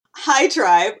Hi,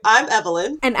 Tribe. I'm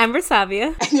Evelyn. And I'm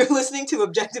Rasavia. And you're listening to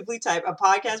Objectively Type, a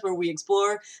podcast where we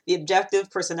explore the objective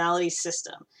personality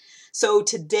system. So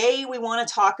today we want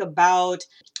to talk about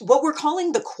what we're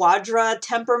calling the quadra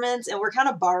temperaments, and we're kind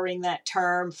of borrowing that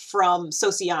term from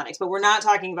socionics, but we're not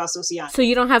talking about socionics. So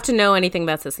you don't have to know anything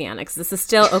about socionics. This is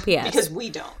still OPS. Because we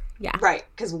don't. Yeah. Right,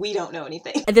 because we don't know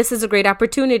anything. This is a great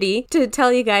opportunity to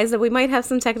tell you guys that we might have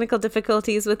some technical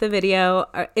difficulties with the video.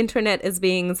 Our internet is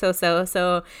being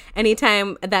so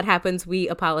anytime that happens, we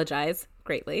apologize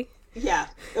greatly. Yeah,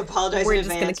 apologize in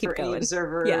advance for any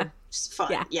observer. Yeah.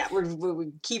 Fun. Yeah,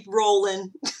 we keep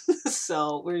rolling,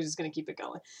 so we're just going to keep it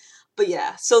going. But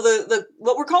yeah, so the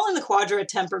what we're calling the quadra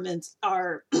temperaments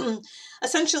are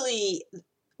essentially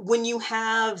when you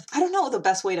have, I don't know the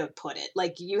best way to put it,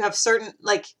 like you have certain,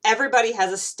 like everybody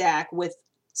has a stack with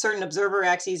certain observer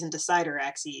axes and decider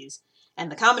axes,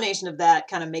 and the combination of that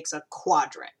kind of makes a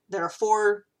quadrant. There are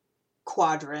 4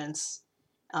 quadrants.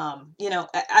 I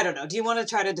don't know. Do you want to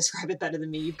try to describe it better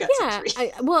than me? You've got some tree.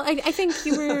 I think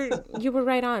you were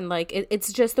right on. Like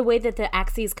it's just the way that the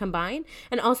axes combine,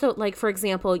 and also like for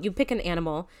example, you pick an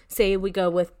animal. Say we go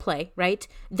with play, right?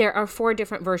 There are 4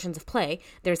 different versions of play.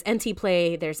 There's NT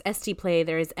play, there's ST play,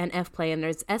 there's NF play, and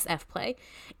there's SF play,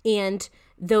 and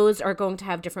those are going to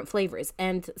have different flavors.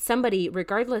 And somebody,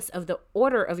 regardless of the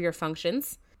order of your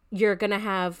functions, you're gonna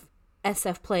have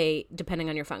SF play depending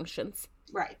on your functions.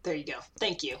 Right. There you go.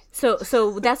 Thank you. So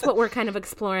that's what we're kind of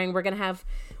exploring. We're going to have,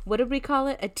 what did we call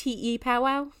it? A TE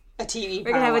powwow? A TE powwow.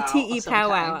 We're going to have a TE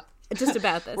powwow just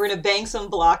about this. We're going to bang some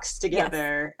blocks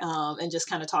together, yes. And just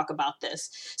kind of talk about this.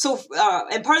 So,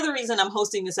 and part of the reason I'm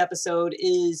hosting this episode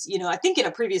is, I think in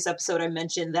a previous episode I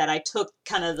mentioned that I took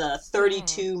kind of the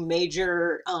 32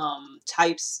 major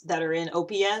types that are in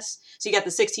OPS. So you got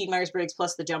the 16 Myers-Briggs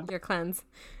plus the jumper. Your cleanse,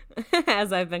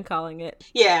 as I've been calling it.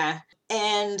 Yeah.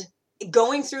 And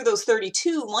going through those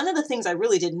 32, one of the things I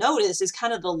really did notice is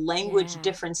kind of the language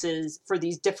differences for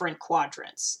these different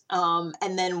quadrants.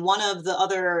 And then one of the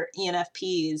other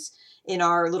ENFPs in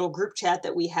our little group chat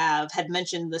that we have had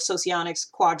mentioned the socionics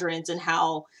quadrants and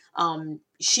how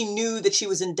she knew that she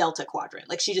was in Delta quadrant.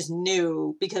 Like she just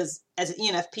knew because as an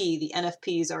ENFP, the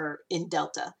NFPs are in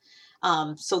Delta.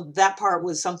 So that part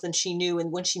was something she knew.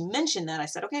 And when she mentioned that, I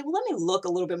said, okay, well, let me look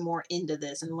a little bit more into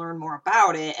this and learn more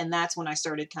about it. And that's when I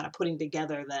started kind of putting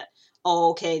together that,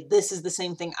 okay, this is the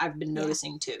same thing I've been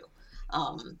noticing too.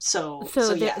 So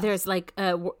there's like,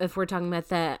 if we're talking about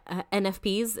the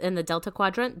NFPs in the Delta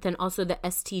quadrant, then also the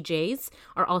STJs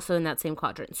are also in that same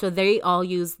quadrant. So they all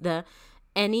use the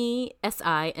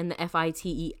NESI and the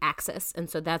FITE axis. And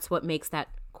so that's what makes that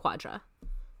quadra,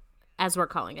 as we're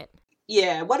calling it.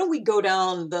 Yeah, why don't we go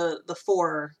down the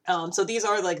 4? So these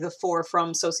are like the 4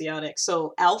 from socionics.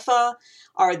 So alpha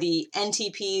are the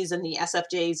NTPs and the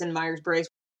SFJs and Myers-Briggs.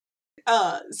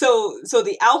 So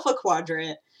the alpha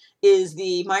quadrant is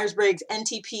the Myers-Briggs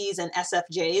NTPs and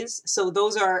SFJs. So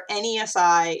those are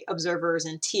NESI observers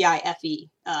and TIFE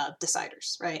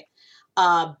deciders, right?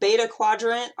 Beta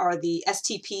quadrant are the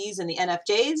STPs and the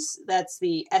NFJs. That's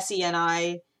the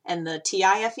SENI and the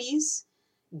TIFEs.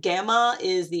 Gamma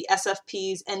is the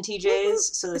SFPs, NTJs.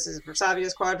 So this is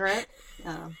Versavia's quadrant.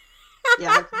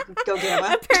 Yeah, go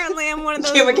Gamma. Apparently I'm one of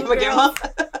those Gamma.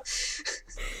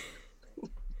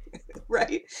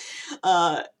 Right.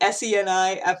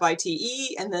 SENI,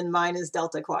 FITE, and then mine is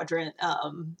Delta quadrant,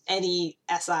 NESI,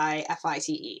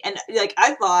 FITE. And like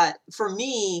I thought, for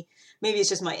me, maybe it's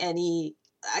just my NE.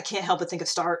 I can't help but think of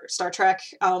Star Trek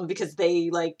because they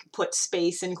like put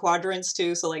space in quadrants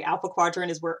too. So like Alpha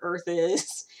quadrant is where Earth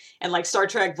is, and like Star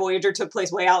Trek Voyager took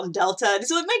place way out in Delta. And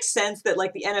so it makes sense that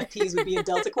like the NFPs would be in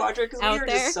Delta quadrant because we were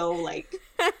just so like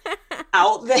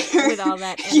out there with all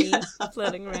that NE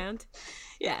floating around.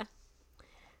 Yeah,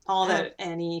 all that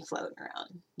NE floating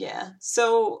around. Yeah.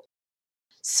 So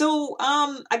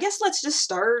I guess let's just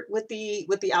start with the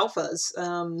alphas.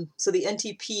 So the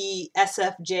NTP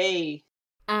SFJ.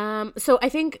 So I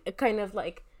think kind of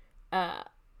like,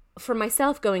 for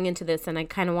myself going into this, and I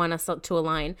kind of want us to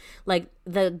align, like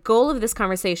the goal of this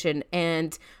conversation,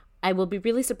 and I will be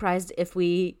really surprised if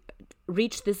we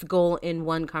reach this goal in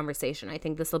one conversation. I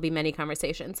think this will be many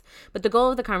conversations, but the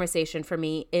goal of the conversation for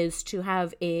me is to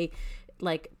have a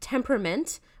like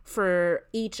temperament for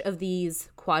each of these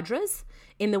quadras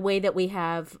in the way that we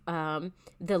have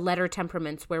the letter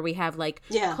temperaments, where we have like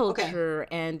culture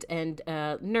and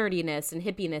nerdiness and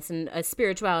hippiness and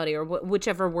spirituality, or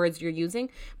whichever words you're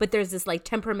using. But there's this like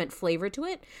temperament flavor to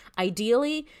it.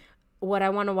 Ideally, what I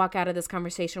want to walk out of this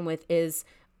conversation with is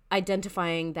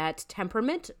identifying that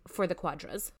temperament for the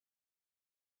quadras.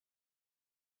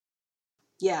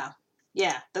 Yeah.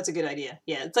 Yeah, that's a good idea.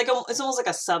 Yeah, it's like it's almost like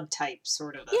a subtype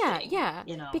sort of a thing. Yeah.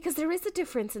 You know, Because there is a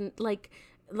difference in like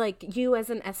you as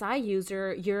an SI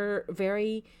user, you're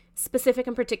very specific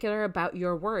and particular about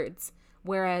your words.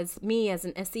 Whereas me as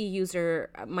an SE user,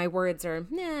 my words are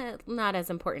not as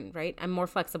important, right? I'm more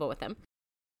flexible with them.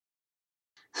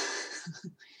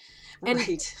 And,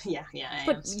 right? Yeah, I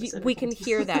but am we can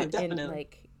hear that in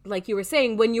like you were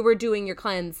saying when you were doing your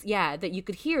cleanse. Yeah, that you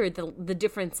could hear the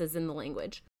differences in the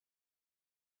language.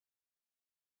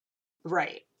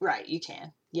 Right. You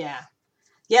can. Yeah.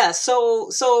 Yeah,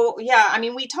 so yeah, I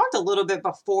mean, we talked a little bit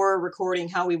before recording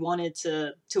how we wanted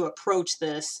to approach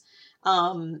this.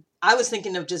 I was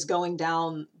thinking of just going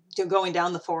down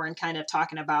the four and kind of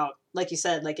talking about, like you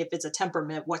said, like if it's a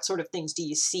temperament, what sort of things do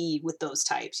you see with those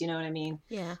types? You know what I mean?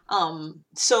 Yeah.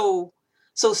 So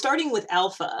starting with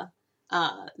alpha,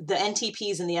 the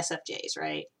NTPs and the SFJs,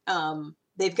 right?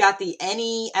 They've got the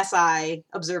NESI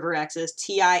observer axis,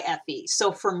 TIFE.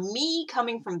 So for me,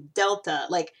 coming from Delta,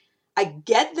 like I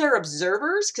get they're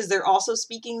observers because they're also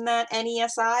speaking that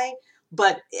NESI,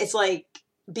 but it's like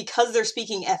because they're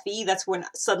speaking FE, that's when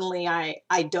suddenly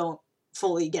I don't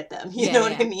fully get them. You know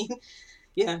what I mean?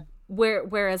 Yeah.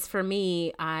 Whereas for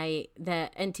me, the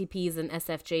NTPs and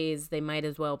SFJs, they might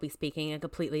as well be speaking a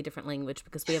completely different language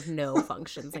because we have no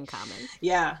functions in common.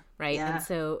 Yeah. Right. Yeah. And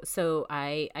so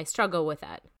I struggle with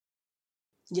that.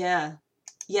 Yeah.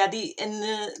 Yeah. The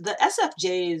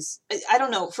SFJs, I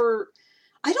don't know,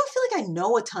 I don't feel like I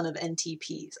know a ton of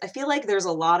NTPs. I feel like there's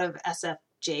a lot of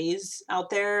SFJs out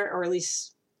there, or at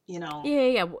least, you know.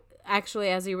 Yeah. Actually,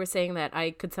 as you were saying that,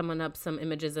 I could summon up some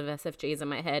images of SFJs in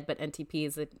my head, but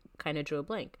NTPs, it kind of drew a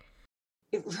blank.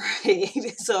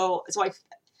 Right. So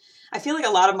I feel like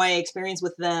a lot of my experience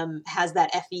with them has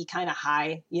that FE kind of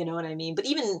high, you know what I mean? But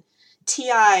even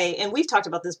TI, and we've talked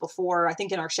about this before, I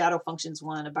think in our Shadow Functions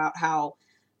one, about how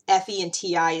FE and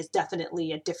TI is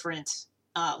definitely a different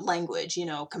language, you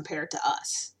know, compared to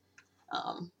us.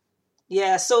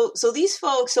 Yeah, so these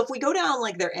folks, so if we go down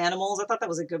like their animals, I thought that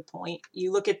was a good point.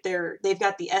 You look at they've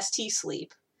got the ST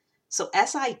sleep. So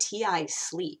SITI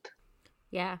sleep.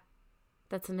 Yeah,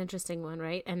 that's an interesting one,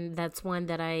 right? And that's one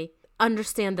that I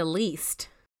understand the least.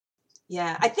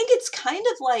 Yeah, I think it's kind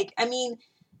of like, I mean,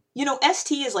 you know,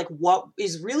 ST is like what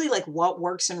is really like what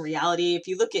works in reality. If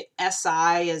you look at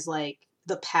SI as like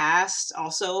the past,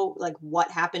 also like what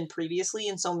happened previously,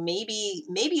 and so maybe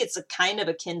it's a kind of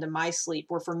akin to my sleep,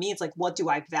 where for me it's like what do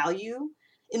I value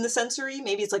in the sensory.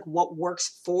 Maybe it's like what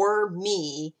works for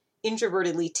me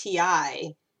introvertedly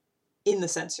TI in the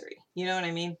sensory, you know what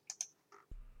I mean?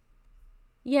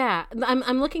 Yeah,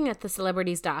 I'm looking at the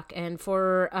celebrities doc, and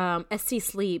for ST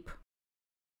sleep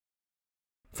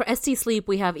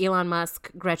we have Elon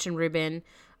Musk, Gretchen Rubin,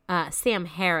 Sam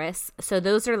Harris. So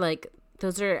those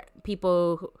are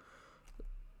people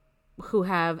who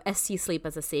have ST sleep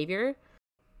as a savior.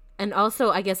 And also,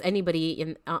 I guess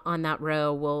anybody on that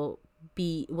row will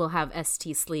have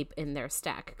ST sleep in their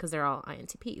stack because they're all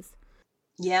INTPs.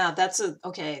 Yeah,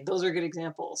 okay. Those are good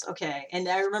examples. Okay. And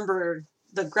I remember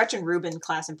the Gretchen Rubin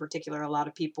class in particular, a lot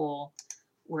of people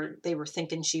were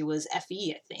thinking she was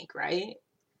FE, I think, right?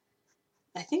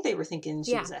 I think they were thinking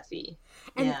she was FE.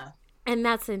 And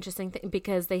that's the interesting thing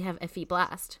because they have FE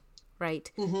blast.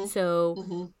 Right. Mm-hmm.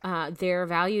 So their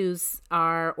values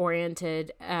are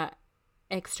oriented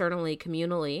externally,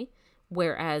 communally,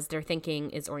 whereas their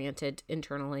thinking is oriented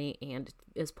internally and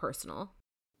is personal.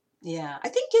 Yeah, I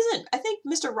think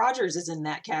Mr. Rogers is in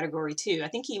that category too. I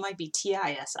think he might be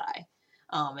TISI,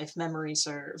 if memory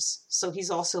serves. So he's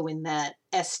also in that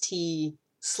ST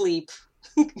sleep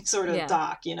sort of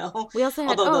doc, you know. We also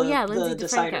had Lindsay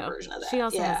DeFranco. Version of that. She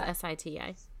also has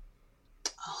SITI.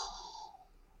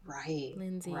 Right.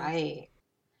 Lindsay. Right.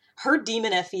 Her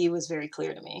demon FE was very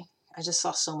clear to me. I just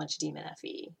saw so much demon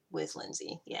FE with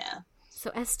Lindsay. Yeah.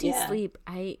 So ST sleep,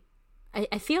 I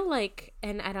feel like,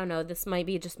 and I don't know, this might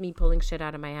be just me pulling shit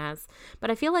out of my ass, but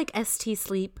I feel like ST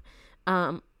sleep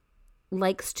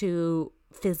likes to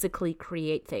physically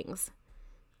create things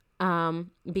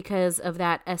because of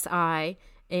that SI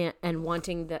and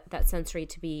wanting that sensory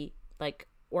to be like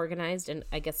organized and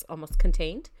I guess almost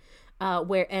contained.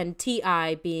 And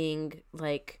TI being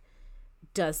like,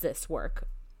 does this work?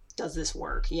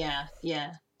 Yeah.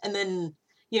 And then,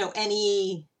 you know,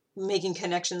 any making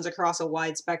connections across a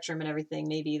wide spectrum and everything,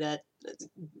 maybe that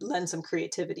lends some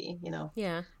creativity, you know?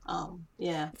 Yeah.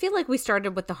 Yeah. I feel like we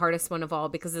started with the hardest one of all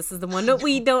because this is the one that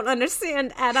we don't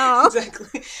understand at all.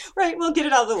 Exactly. Right. We'll get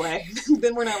it out of the way.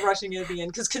 Then we're not rushing it at the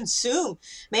end because consume,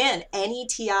 man, any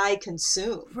TI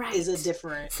consume is a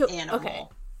different animal. Okay.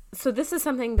 So this is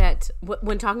something that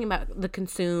when talking about the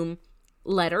consume,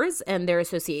 letters and their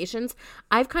associations,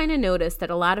 I've kind of noticed that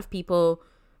a lot of people,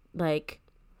 like,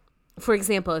 for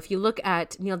example, if you look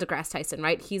at Neil deGrasse Tyson,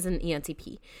 right? He's an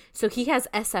ENTP. So he has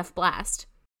SF Blast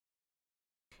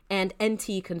and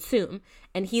NT Consume,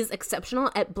 and he's exceptional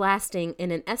at blasting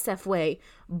in an SF way,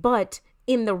 but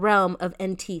in the realm of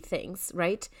NT things,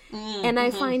 right? And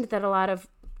I find that a lot of,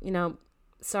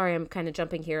 sorry, I'm kind of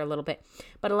jumping here a little bit,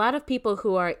 but a lot of people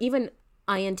who are even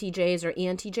INTJs or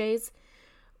ENTJs,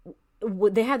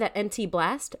 they have that NT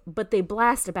blast, but they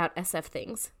blast about SF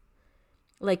things.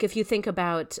 Like if you think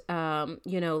about, Marie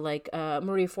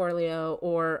Forleo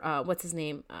or what's his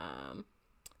name?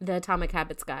 The Atomic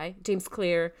Habits guy, James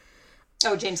Clear.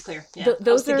 Oh, James Clear. Yeah. Those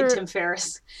I was thinking Tim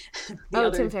Ferriss.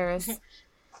 Tim Ferriss.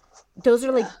 Those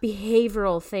are like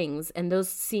behavioral things, and those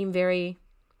seem very,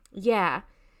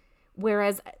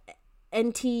 whereas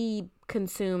NT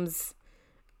consumes,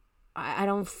 I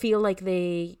don't feel like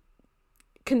they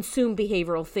consume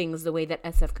behavioral things the way that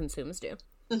SF consumes do.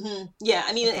 Mm-hmm. Yeah,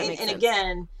 I mean, and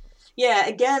again,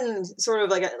 sort of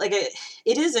like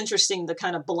it is interesting the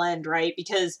kind of blend, right?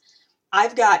 Because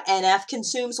I've got NF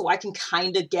consumes, so I can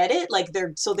kind of get it. Like they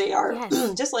are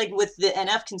yes. Just like with the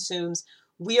NF consumes,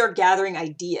 we are gathering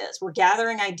ideas. We're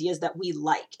gathering ideas that we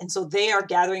like, and so they are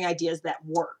gathering ideas that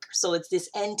work. So it's this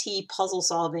NT puzzle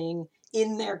solving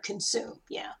in their consume.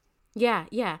 Yeah.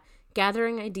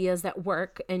 Gathering ideas that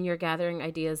work, and you're gathering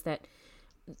ideas that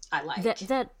I like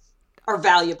that are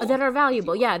valuable.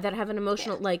 That have an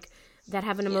emotional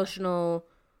emotional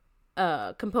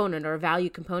component or a value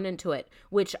component to it,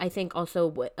 which I think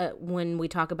also when we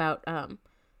talk about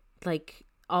like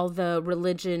all the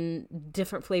religion,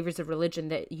 different flavors of religion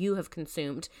that you have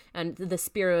consumed and the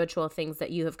spiritual things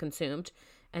that you have consumed,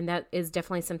 and that is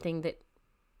definitely something that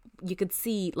you could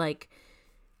see, like,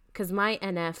 because my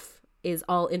NF is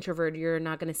all introvert, you're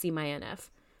not going to see my NF.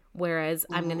 Whereas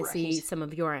I'm going to see some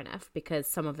of your NF because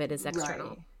some of it is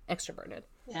extroverted.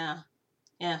 Yeah.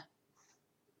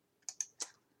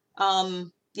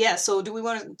 So do we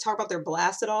want to talk about their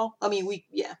blast at all? I mean,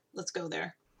 let's go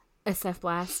there. SF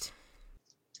Blast.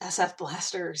 SF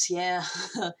Blasters, yeah.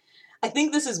 I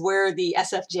think this is where the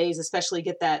SFJs especially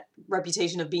get that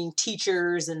reputation of being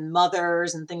teachers and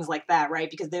mothers and things like that, right?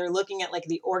 Because they're looking at like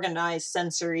the organized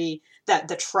sensory that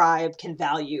the tribe can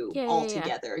value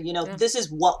altogether. Yeah. This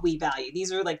is what we value.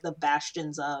 These are like the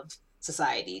bastions of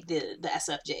society, the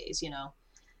SFJs,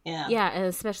 Yeah. Yeah,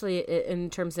 especially in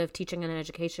terms of teaching and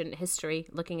education, history,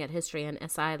 looking at history, and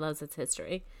SI loves its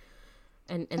history.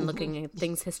 And looking at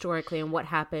things historically and what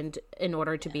happened in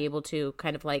order to be able to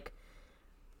kind of like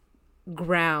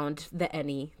ground the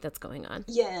any that's going on.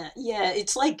 Yeah.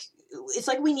 It's like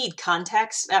we need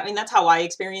context. I mean, that's how I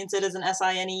experience it as an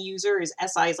SINE user. Is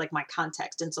SI is like my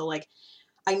context, and so like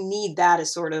I need that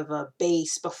as sort of a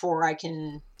base before I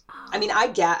can. I mean, I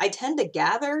tend to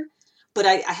gather, but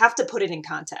I have to put it in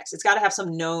context. It's got to have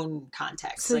some known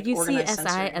context. So like you see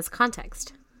SI as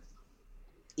context.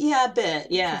 Yeah, a bit.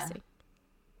 Yeah.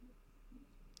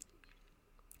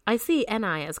 I see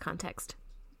NI as context.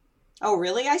 Oh,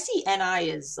 really? I see NI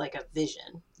as like a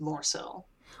vision more so.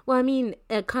 Well, I mean,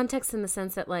 context in the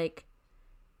sense that like,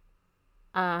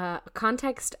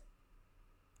 context.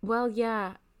 Well,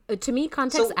 yeah. To me,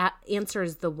 context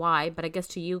answers the why, but I guess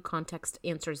to you, context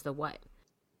answers the what.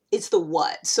 It's the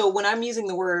what. So when I'm using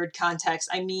the word context,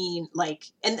 I mean like,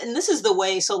 and this is the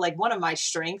way, so like one of my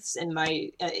strengths in my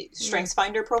Strengths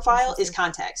Finder profile is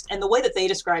context. And the way that they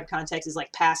describe context is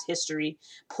like past history,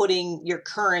 putting your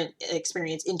current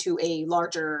experience into a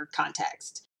larger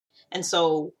context. And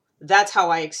so that's how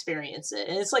I experience it.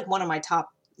 And it's like one of my top,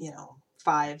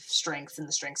 5 strengths in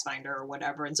the Strengths Finder or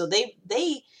whatever. And so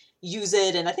they use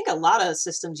it, and I think a lot of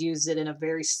systems use it in a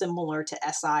very similar to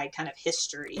SI kind of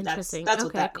history. That's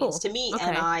what that means. To me,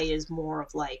 NI is more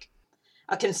of like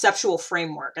a conceptual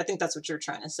framework. I think that's what you're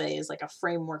trying to say, is like a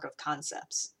framework of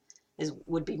concepts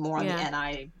would be more on the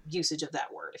NI usage of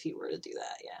that word if you were to do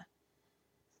that.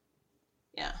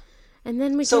 Yeah. And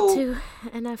then we get to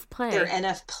NF play. Their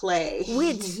NF play.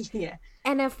 Which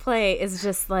NF play is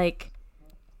just like,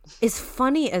 is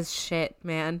funny as shit,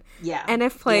 man. Yeah.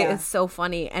 NF play is so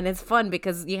funny, and it's fun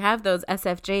because you have those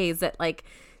SFJs that like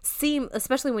seem,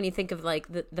 especially when you think of like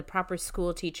the proper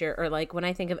school teacher, or like when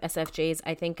I think of SFJs,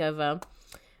 I think of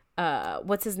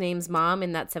what's his name's mom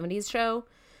in that 70s show.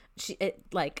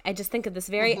 I just think of this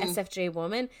very SFJ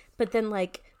woman, but then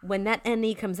like when that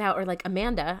NE comes out, or like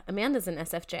Amanda's an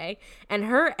SFJ, and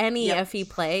her NEFE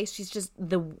play, she's just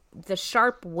the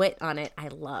sharp wit on it. I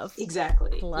love.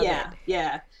 Exactly. Love it.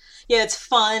 Yeah. Yeah, it's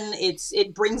fun.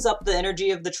 It brings up the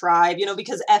energy of the tribe,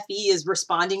 because FE is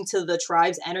responding to the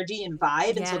tribe's energy and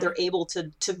vibe, and so they're able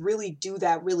to really do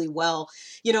that really well.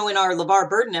 In our LeVar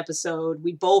Burton episode,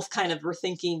 we both kind of were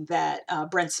thinking that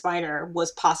Brent Spiner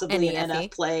was possibly an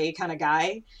NF play kind of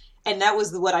guy. And that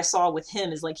was what I saw with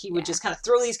him, is like he would just kind of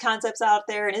throw these concepts out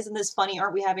there, and isn't this funny?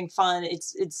 Aren't we having fun?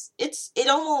 It's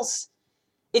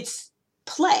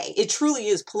play. It truly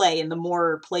is play in the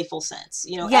more playful sense.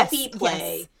 FE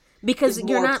play. Yes. Because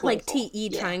you're not like TE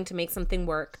trying to make something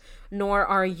work, nor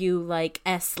are you like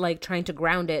S like trying to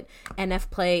ground it.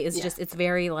 NF play is just, it's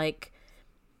very like,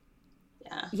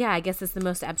 I guess it's the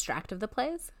most abstract of the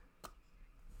plays.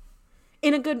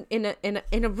 In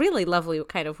a really lovely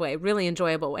kind of way, really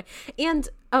enjoyable way. And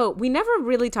we never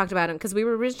really talked about him because we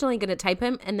were originally going to type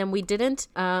him and then we didn't.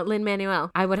 Lin-Manuel.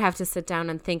 I would have to sit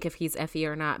down and think if he's FE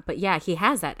or not. But yeah, he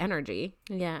has that energy.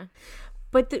 Yeah.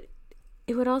 But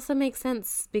it would also make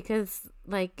sense because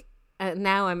like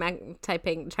now I'm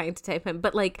trying to type him.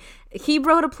 But like he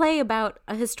wrote a play about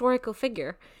a historical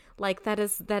figure. Like that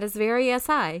is very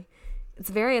SI. It's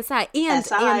very SI. And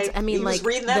I mean, like,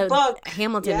 the book.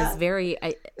 Hamilton is very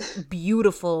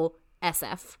beautiful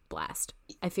SF blast,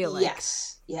 I feel like.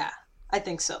 Yes. Yeah, I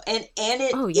think so. And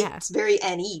it's very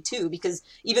NE, too, because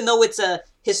even though it's a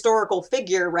historical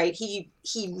figure, right, he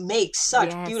makes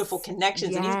such beautiful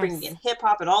connections, and he's bringing in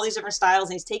hip-hop and all these different styles,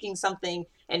 and he's taking something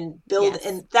and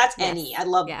and that's NE. I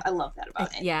love that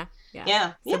about NE. Yeah.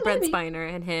 So Brent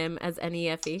Spiner and him as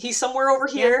NEFE. He's somewhere over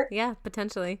here. Yeah,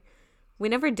 potentially. We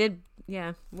never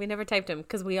typed him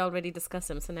because we already discussed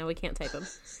him, so now we can't type him.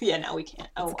 Now we can't.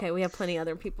 It's okay, we have plenty of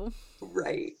other people.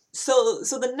 Right. So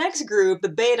the next group, the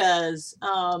betas,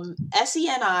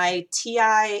 SENI,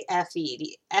 TIFE,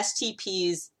 the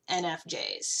STPs,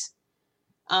 NFJs.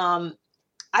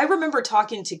 I remember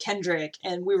talking to Kendrick,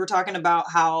 and we were talking about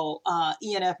how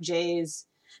ENFJs,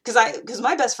 because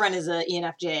my best friend is a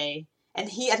ENFJ. And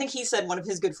I think he said one of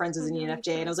his good friends is an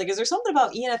ENFJ, and I was like, "Is there something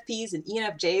about ENFPs and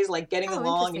ENFJs like getting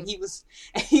along?" And he was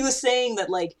saying that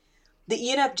like the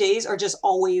ENFJs are just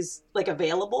always like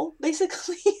available,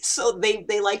 basically, so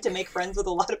they like to make friends with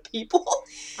a lot of people.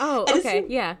 Oh, and okay,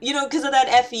 yeah, because of that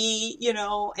FE,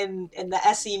 and the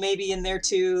SE maybe in there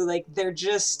too. Like they're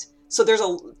just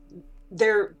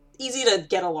they're easy to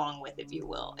get along with, if you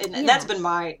will, and that's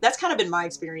kind of been my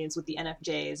experience with the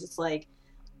NFJs. It's like.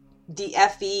 The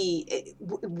FE,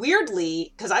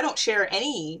 weirdly, because I don't share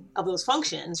any of those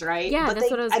functions, right? Yeah, but that's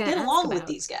what I was going to ask I get along about. with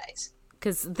these guys.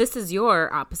 Because this is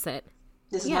your opposite.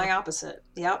 This is my opposite.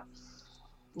 Yep.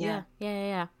 Yeah.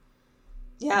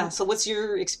 Yeah. So what's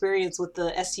your experience with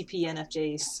the STP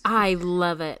NFJs? I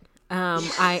love it.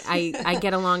 I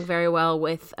get along very well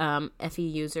with FE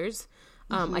users.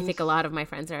 I think a lot of my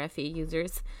friends are FE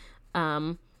users.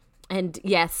 And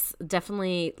yes,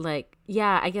 definitely like,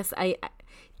 I guess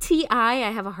TI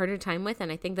I have a harder time with,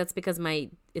 and I think that's because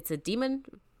it's a demon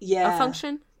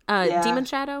function, demon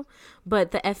shadow.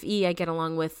 But the FE I get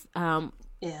along with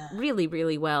really,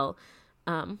 really well.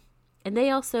 And they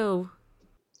also...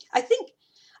 I think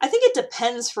it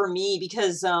depends for me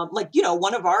because,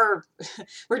 one of our...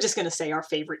 we're just going to say our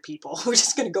favorite people. We're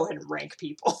just going to go ahead and rank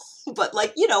people. But,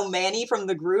 Manny from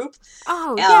the group.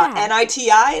 Oh, yeah.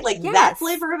 NITI, that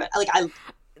flavor of it.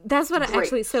 That's what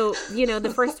actually, so,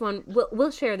 the first one,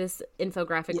 we'll share this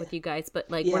infographic with you guys, but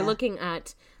we're looking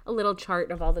at a little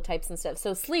chart of all the types and stuff.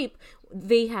 So sleep,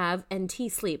 they have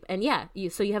NT sleep. And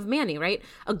so you have Manny, right?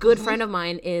 A good friend of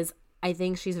mine I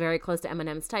think she's very close to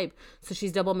Eminem's type. So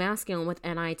she's double masculine with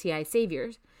NITI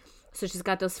saviors. So she's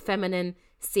got those feminine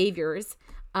saviors.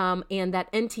 And that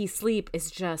NT sleep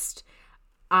is just,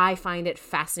 I find it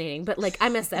fascinating. But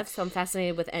I'm SF, so I'm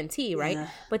fascinated with NT, right? Yeah.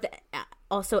 But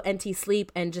also NT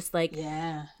sleep and just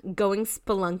going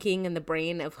spelunking in the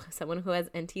brain of someone who has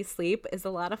NT sleep is a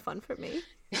lot of fun for me.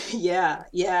 Yeah.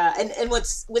 And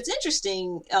what's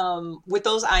interesting with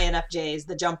those INFJs,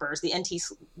 the jumpers, the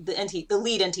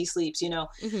lead NT sleeps,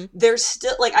 they're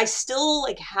still I still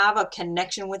have a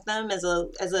connection with them as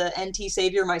a NT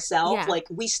savior myself. Yeah.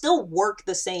 We still work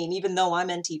the same, even though I'm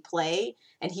NT play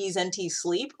and he's NT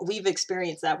sleep. We've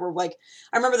experienced that. We're I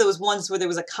remember there was once where there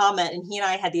was a comment and he and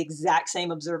I had the exact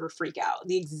same observer freak out,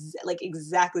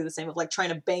 exactly the same of trying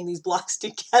to bang these blocks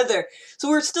together. So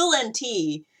we're still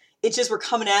NT. It's just we're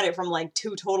coming at it from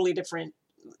two totally different,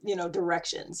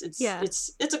 directions. It's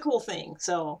a cool thing.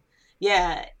 So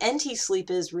yeah, NT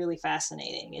sleep is really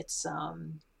fascinating. It's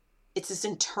it's this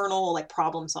internal like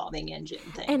problem solving engine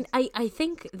thing. And I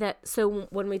think that, so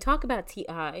when we talk about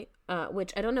TI,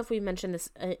 which I don't know if we mentioned this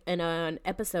in an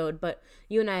episode, but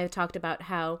you and I have talked about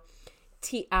how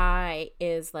TI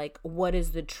is like, what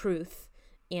is the truth?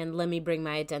 And let me bring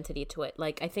my identity to it.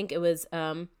 Like, I think it was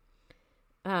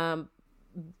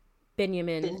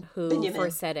Benjamin who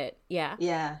first said it. Yeah.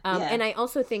 Yeah. And I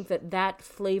also think that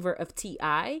flavor of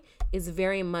TI is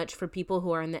very much for people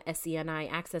who are in the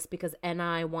SCNI axis, because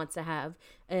NI wants to have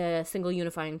a single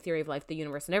unifying theory of life, the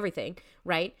universe, and everything,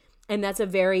 right? And that's a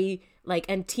very, like,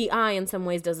 and TI in some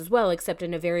ways does as well, except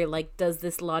in a very, like, does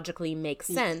this logically make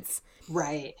sense?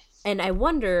 Right. And I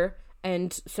wonder,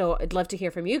 and so I'd love to hear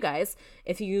from you guys,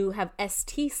 if you have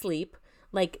ST sleep,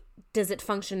 like, does it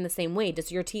function the same way?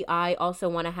 Does your TI also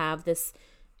want to have this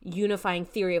unifying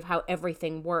theory of how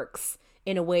everything works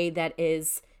in a way that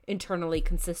is internally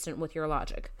consistent with your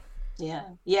logic? Yeah.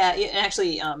 Yeah. And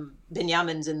actually,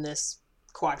 Benjamin's in this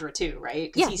quadra too,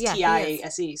 right? Because he's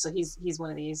TI-SE, so he's one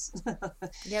of these.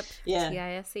 Yep. Yeah.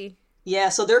 TI-SE. Yeah.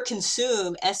 So they're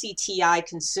consume, SETI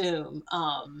consume.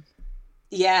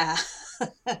 Yeah.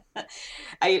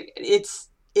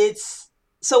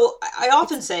 So I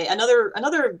often say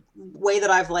another way that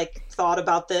I've like thought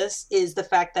about this is the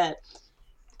fact that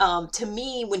to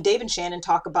me, when Dave and Shannon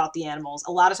talk about the animals,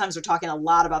 a lot of times they're talking a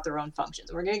lot about their own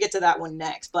functions. We're going to get to that one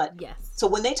next. But yes. So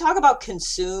when they talk about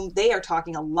consume, they are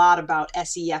talking a lot about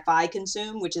SEFI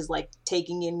consume, which is like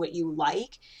taking in what you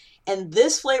like. And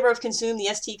this flavor of consume,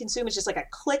 the ST consume, is just like a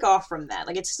click off from that.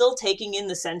 Like, it's still taking in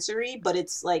the sensory, but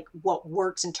it's like what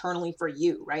works internally for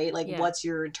you, right? Like, what's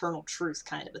your internal truth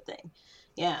kind of a thing.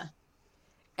 Yeah.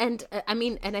 And I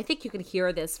mean, and I think you can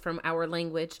hear this from our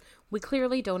language. We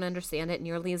clearly don't understand it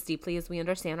nearly as deeply as we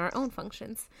understand our own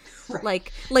functions.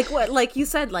 Right. Like you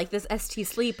said, like this ST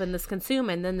sleep and this consume,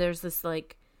 and then there's this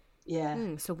like,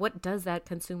 so what does that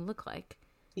consume look like?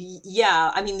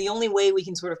 Yeah, I mean, the only way we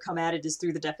can sort of come at it is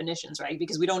through the definitions, right?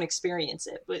 Because we don't experience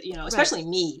it. But, you know, especially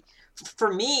me.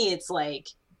 For me, it's like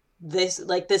this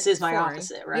is my foreign.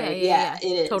 Opposite, right? Yeah, it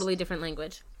is. Totally different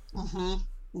language. Mm-hmm.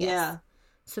 Yes. Yeah.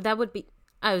 So that would be,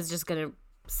 I was just going to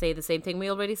say the same thing we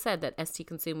already said, that ST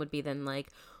consume would be then like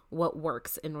what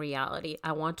works in reality.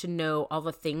 I want to know all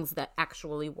the things that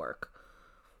actually work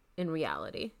in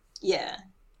reality. Yeah.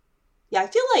 Yeah, I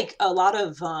feel like a lot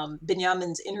of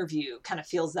Benjamin's interview kind of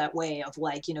feels that way of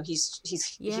like, you know, he's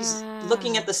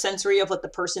looking at the sensory of what the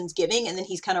person's giving, and then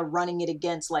he's kind of running it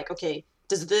against like, okay,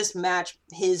 does this match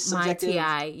his subjective...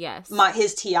 My TI, yes.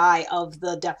 His TI of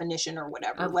the definition or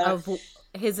whatever. Of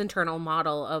his internal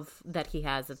model of that he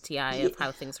has of TI of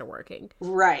how things are working.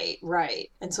 Right.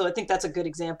 And so I think that's a good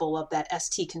example of that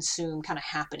ST consume kind of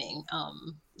happening,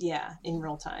 in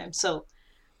real time. So...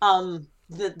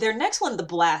 their next one, the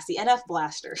blast, the NF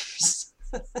blasters,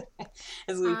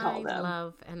 as we call them. I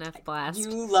love NF blast.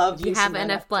 You have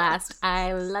NF blast.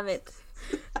 I love it.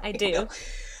 I do.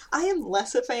 I am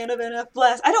less a fan of NF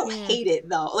blast. I don't hate it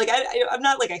though. Like I'm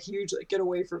not like a huge like get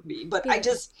away from me, but I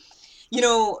just, you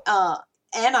know,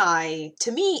 NI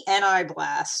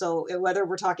blast. So whether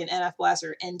we're talking NF blast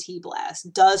or NT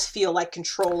blast does feel like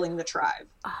controlling the tribe,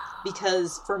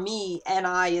 because for me,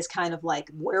 NI is kind of like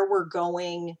where we're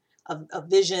going. A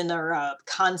vision or a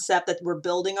concept that we're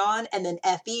building on, and then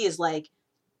FE is like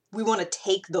we want to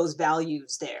take those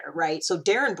values there, right? So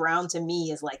Darren Brown to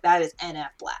me is like that is NF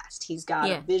blast. He's got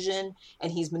a vision,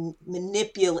 and he's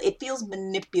it feels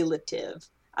manipulative.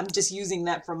 I'm just using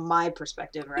that from my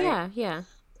perspective, right? Yeah.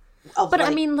 But I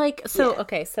mean, like, so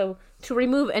okay, so to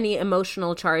remove any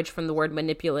emotional charge from the word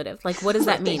manipulative, like, what does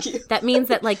that mean? That means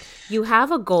that like you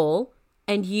have a goal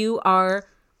and you are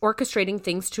orchestrating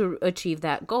things to achieve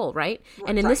that goal, right?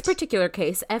 And in this particular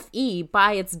case, FE,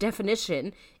 by its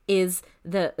definition, is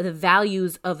the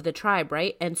values of the tribe,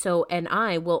 right? And so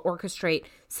NI will orchestrate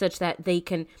such that they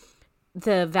can,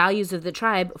 the values of the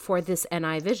tribe for this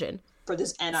NI vision. For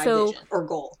this NI vision or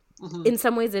goal. Mm-hmm. In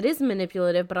some ways it is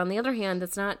manipulative, but on the other hand,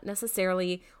 it's not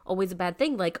necessarily always a bad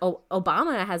thing. Like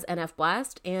Obama has NF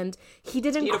blast, and he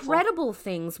did incredible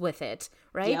things with it,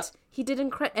 right? Yep. He did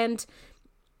and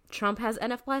Trump has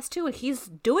NF blast too, and he's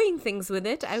doing things with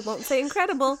it. I won't say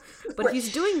incredible, but he's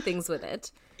doing things with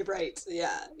it. Right.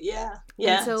 Yeah.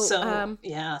 So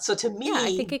So to me,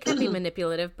 I think it can be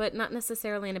manipulative, but not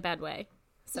necessarily in a bad way.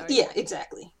 Sorry. Yeah,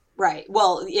 exactly. Right.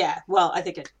 Well, I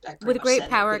think I with great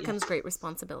power comes great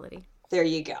responsibility. There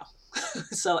you go.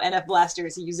 So NF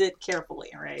blasters, use it carefully,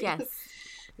 right? Yes.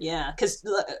 Yeah, because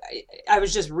I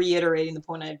was just reiterating the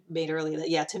point I made earlier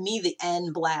that, to me, the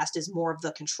N blast is more of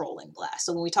the controlling blast.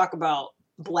 So when we talk about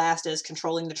blast as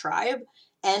controlling the tribe,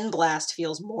 N blast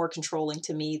feels more controlling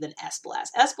to me than S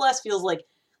blast. S blast feels like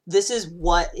this is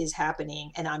what is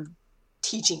happening and I'm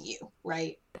teaching you,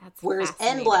 right? That's Whereas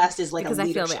NBLAST is like because a I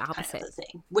feel leadership the opposite kind of a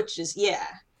thing, which is, yeah.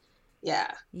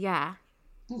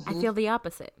 I feel the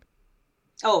opposite.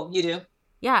 Oh, you do?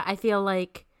 Yeah, I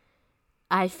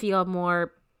feel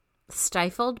more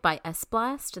stifled by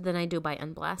SBLAST than I do by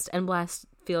NBLAST. NBLAST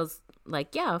feels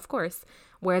like, yeah, of course.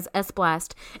 Whereas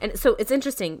SBLAST, and so it's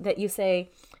interesting that you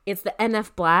say it's the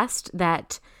NF blast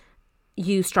that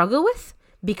you struggle with,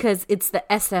 because it's the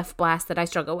SF blast that I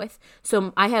struggle with.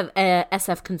 So I have a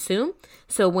SF consume.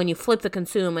 So when you flip the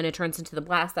consume and it turns into the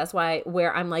blast, that's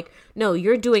where I'm like, no,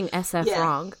 you're doing SF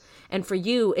wrong. And for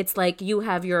you, it's like you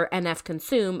have your NF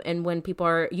consume, and when people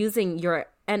are using your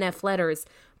NF letters,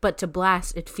 but to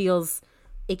blast, it feels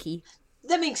icky.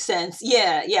 That makes sense.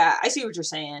 Yeah. I see what you're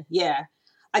saying. Yeah.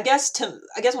 I guess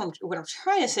what I'm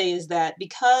trying to say is that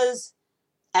because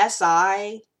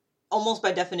SI almost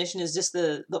by definition is just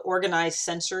the organized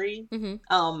sensory,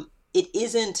 it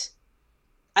isn't.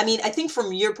 I mean, I think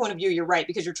from your point of view, you're right,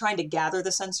 because you're trying to gather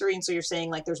the sensory, and so you're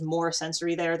saying like there's more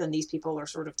sensory there than these people are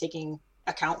sort of taking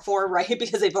account for, right?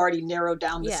 Because they've already narrowed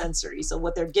down the sensory. So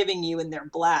what they're giving you in their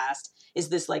blast is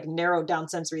this like narrowed down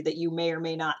sensory that you may or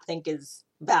may not think is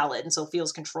valid, and so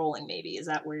feels controlling. Maybe is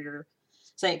that where you're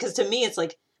saying? Because to me, it's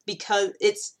like, because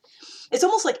it's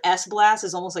almost like SBLAST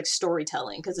is almost like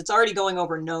storytelling, because it's already going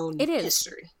over known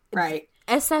history, right?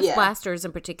 SF blasters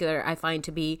in particular, I find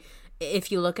to be,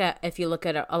 if you look at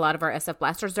a lot of our SF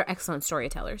blasters, they're excellent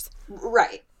storytellers.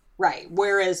 Right.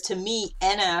 Whereas to me,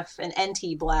 NF and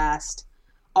NT blast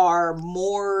are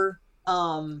more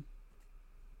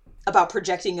about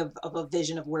projecting of a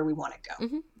vision of where we want to go.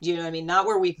 Mm-hmm. Do you know what I mean? Not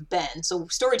where we've been. So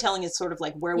storytelling is sort of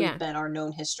like where we've been, our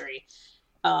known history.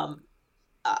 Dang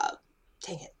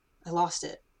it, I lost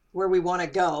it. Where we want to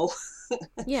go.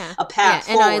 A path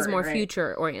forward. NI is more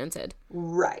future oriented.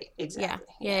 Right, exactly.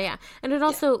 Yeah. And it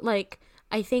also, like,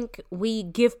 I think we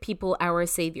give people our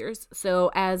saviors.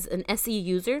 So as an SE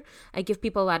user, I give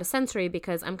people a lot of sensory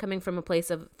because I'm coming from a place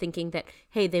of thinking that,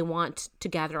 hey, they want to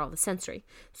gather all the sensory.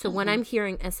 So when I'm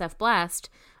hearing SF blast,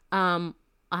 I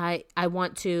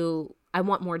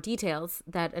want more details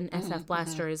that an SF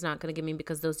blaster is not going to give me,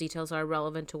 because those details are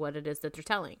relevant to what it is that they're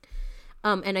telling.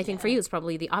 And I think for you, it's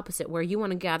probably the opposite, where you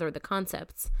want to gather the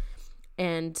concepts,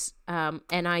 and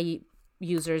NI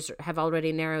users have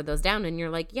already narrowed those down, and you're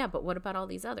like, yeah, but what about all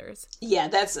these others? Yeah,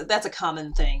 that's a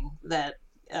common thing that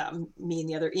me and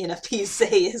the other ENFPs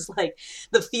say, is like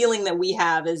the feeling that we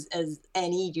have as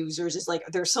NE users is like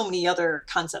there's so many other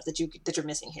concepts that you're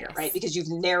missing here, right? Because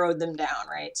you've narrowed them down,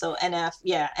 right? So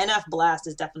NF blast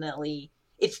is definitely,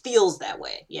 it feels that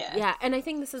way. Yeah, and I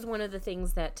think this is one of the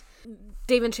things that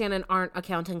Dave and Shannon aren't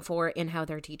accounting for in how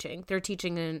they're teaching. They're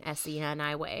teaching in an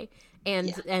SENI way.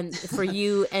 And for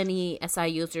you, any SI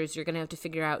users, you're going to have to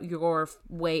figure out your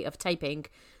way of typing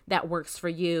that works for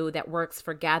you, that works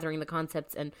for gathering the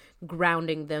concepts and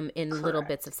grounding them in little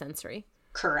bits of sensory.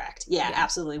 Correct. Yeah,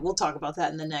 absolutely. We'll talk about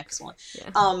that in the next one.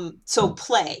 Yeah. So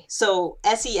play. So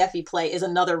SEFE play is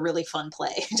another really fun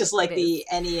play, just like the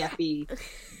NEFE.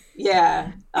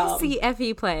 Yeah.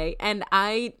 SEFE play. And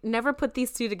I never put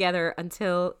these two together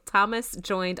until Thomas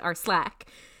joined our Slack.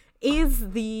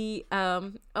 Is the,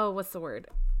 what's the word?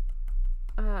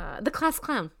 The class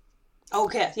clown.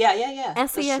 Okay. Yeah.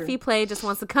 SEFE play just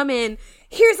wants to come in.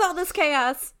 Here's all this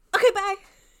chaos. Okay, bye.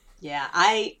 Yeah.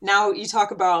 Now you talk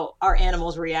about our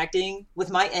animals reacting. With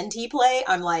my NT play,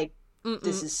 I'm like,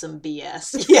 this is some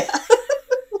BS. Yeah.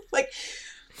 Like,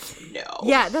 no.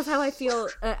 Yeah, that's how I feel.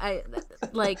 I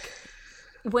like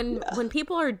when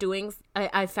people are doing,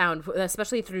 I found,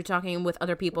 especially through talking with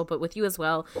other people, but with you as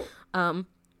well,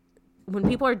 when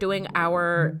people are doing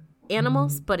our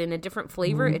animals, but in a different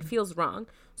flavor, it feels wrong.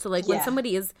 So like when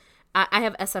somebody is, I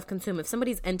have SF consume. If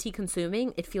somebody's NT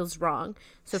consuming, it feels wrong.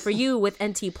 So for you with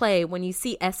NT play, when you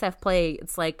see SF play,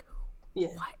 it's like, what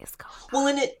is going on? Well,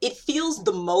 and it feels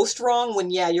the most wrong when,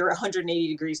 you're 180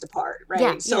 degrees apart, right?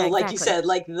 Yeah, so like exactly. you said,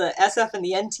 like the SF and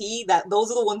the NT,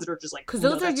 those are the ones that are just like, because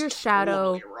those are your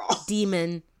shadow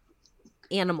demon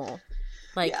animal.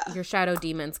 Like your shadow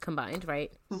demons combined,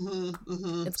 right?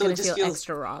 It's going to feel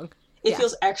extra wrong. It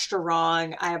feels extra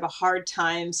wrong. I have a hard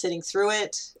time sitting through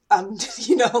it.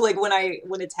 Like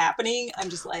when it's happening, I'm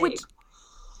just like,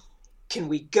 can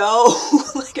we go?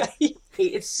 Like I hate,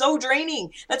 it's so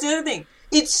draining. That's the other thing.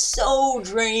 It's so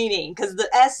draining because the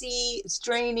SE is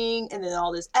draining, and then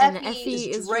all this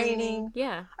FE is draining.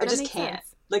 Yeah, I just can't.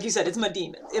 like you said, it's my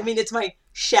demon. I mean, it's my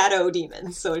shadow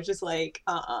demon. So it's just like,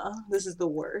 this is the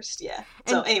worst. Yeah.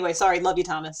 So And anyway, sorry. Love you,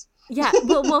 Thomas. yeah,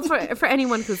 well, for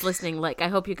anyone who's listening, like, I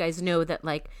hope you guys know that,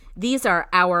 like, these are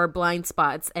our blind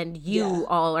spots, and you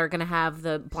all are gonna have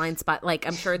the blind spot. Like,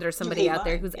 I'm sure there's somebody out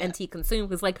there who's NT consume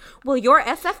who's like, well, your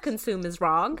SF consume is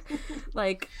wrong.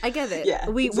 Like, I get it. Yeah,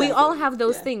 we exactly. all have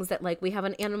those things that, like, we have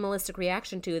an animalistic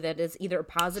reaction to that is either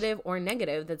positive or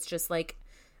negative. That's just like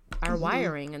our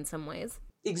wiring in some ways.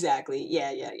 Exactly.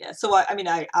 Yeah. So I mean,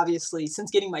 I obviously, since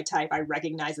getting my type, I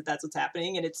recognize that that's what's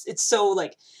happening, and it's so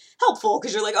like helpful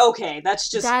because you're like, okay,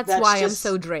 that's why I'm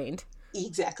so drained.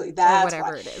 Exactly. That's or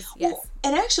whatever why. It is. Yes. Well,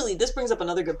 and actually, this brings up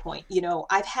another good point. You know,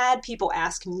 I've had people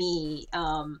ask me,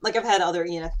 like I've had other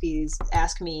ENFPs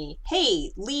ask me,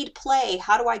 hey, lead play,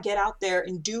 how do I get out there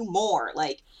and do more?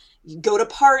 Like, go to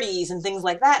parties and things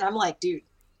like that. And I'm like, dude,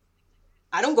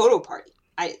 I don't go to a party.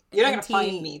 You're not going to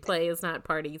find me. Play is not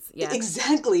parties. Yeah.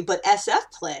 Exactly. But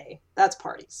SF play, that's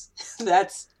parties.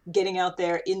 That's getting out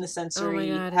there in the sensory,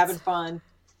 having fun.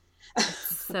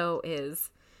 So is.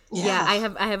 Yeah,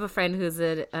 I have a friend who's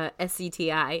a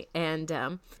SCTI,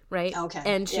 and right,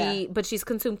 and but she's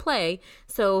consumed play,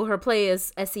 so her play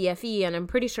is SEFE, and I'm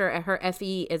pretty sure her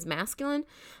FE is masculine,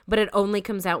 but it only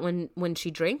comes out when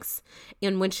she drinks,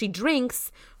 and when she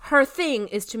drinks, her thing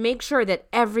is to make sure that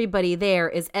everybody there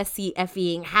is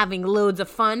SCFEing, having loads of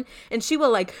fun, and she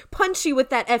will like punch you with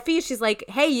that FE. She's like,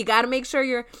 hey, you got to make sure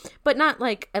you're, but not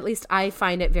like, at least I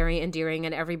find it very endearing,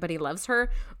 and everybody loves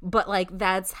her. But, like,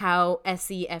 that's how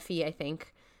SCFE, I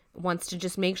think, wants to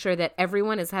just make sure that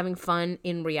everyone is having fun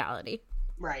in reality.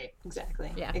 Right.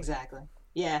 Exactly. Yeah. Exactly.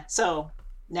 Yeah. So,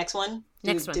 next one?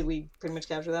 Did we pretty much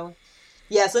capture that one?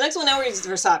 Yeah. So, next one now is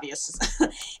Versavius.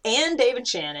 And Dave and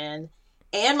Shannon.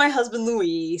 And my husband,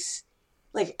 Luis.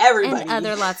 Like, everybody. And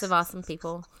other lots of awesome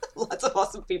people. Lots of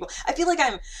awesome people. I feel like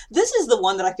this is the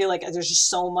one that I feel like there's just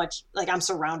so much, like, I'm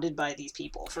surrounded by these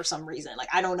people for some reason. Like,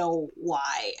 I don't know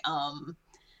why.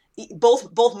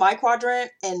 Both my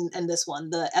quadrant and this one,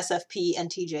 the SFP and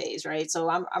TJs, right? So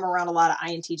I'm around a lot of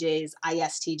INTJs,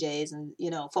 ISTJs, and,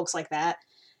 you know, folks like that.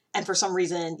 And for some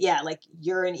reason, yeah, like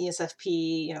you're an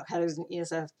ESFP, you know, Heather's an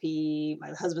ESFP, my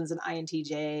husband's an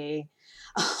INTJ.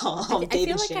 I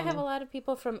feel like I have a lot of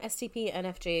people from STP and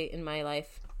FJ in my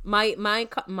life. My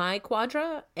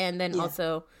quadra, and then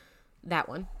also that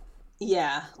one.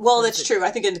 Yeah, well, that's true. I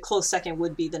think a close second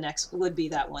would be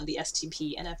that one, the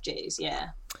STP NFJs. Yeah.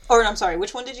 Or I'm sorry,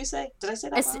 which one did you say? Did I say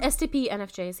that wrong? STP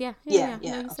NFJs. Yeah. Yeah.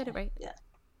 No, you said it right. Yeah.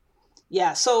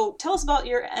 Yeah. So tell us about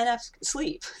your NF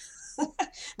sleep.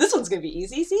 This one's gonna be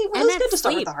easy. See, well, it's good to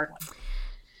start with the hard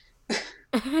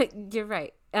one. You're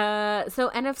right.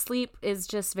 So NF sleep is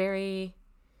just very,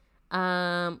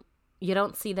 you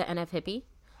don't see the NF hippie.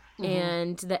 Mm-hmm.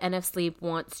 And the NF sleep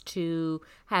wants to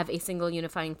have a single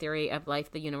unifying theory of life,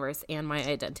 the universe, and my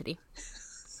identity.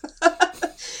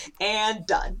 And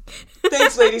done.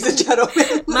 Thanks, ladies and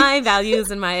gentlemen. My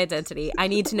values and my identity. I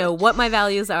need to know what my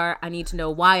values are. I need to know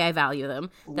why I value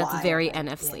them. That's very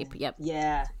NF sleep. Yep.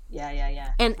 Yeah.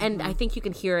 And I think you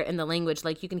can hear it in the language.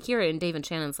 Like, you can hear it in Dave and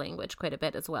Shannon's language quite a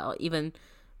bit as well, even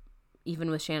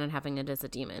with Shannon having it as a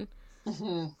demon.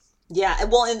 Mm-hmm. Yeah,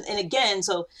 well, and again,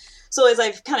 so as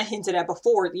I've kind of hinted at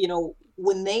before, you know,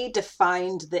 when they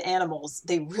defined the animals,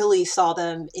 they really saw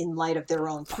them in light of their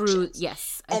own functions.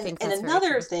 Yes, I think that's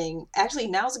another thing, actually,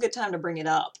 now's a good time to bring it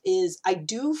up, is I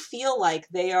do feel like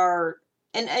they are,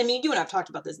 and I mean, you and I have talked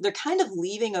about this, they're kind of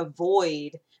leaving a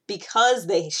void because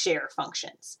they share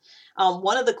functions.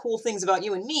 One of the cool things about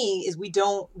you and me is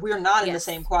we're not in the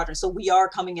same quadrant, so we are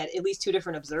coming at least two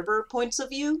different observer points of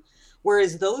view.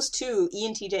 Whereas those two,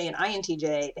 ENTJ and INTJ,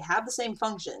 they have the same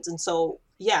functions. And so,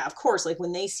 yeah, of course, like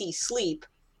when they see sleep,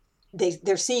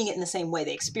 they're seeing it in the same way.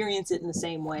 They experience it in the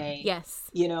same way. Yes.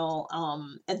 You know,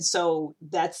 and so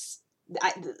that's,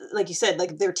 like you said,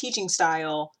 like their teaching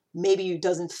style maybe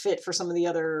doesn't fit for some of the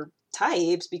other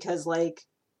types because like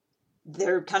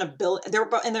they're kind of built,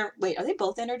 wait, are they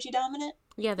both energy dominant?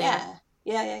 Yeah, they are.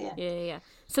 Yeah.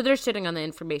 So they're shitting on the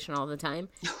information all the time.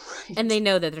 Right. And they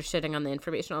know that they're shitting on the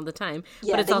information all the time.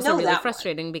 Yeah, but it's also really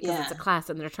frustrating because it's a class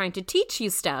and they're trying to teach you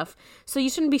stuff. So you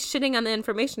shouldn't be shitting on the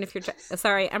information if you're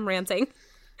sorry, I'm ranting.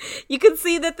 You can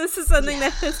see that this is something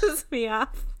that pisses me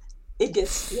off. It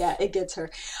gets her.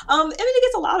 I mean, it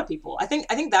gets a lot of people. I think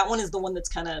that one is the one that's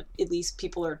kind of, at least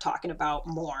people are talking about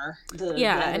more. The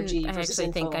energy and I actually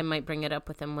info. think I might bring it up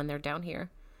with them when they're down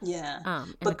here. Yeah.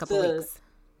 In a couple weeks.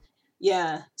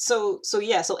 Yeah. So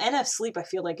NF sleep, I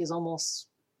feel like, is almost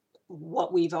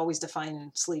what we've always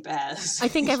defined sleep as. I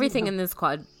think everything in this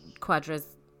quadra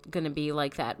going to be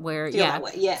like that, where, Feel that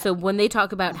way, yeah. So when they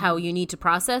talk about how you need to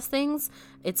process things,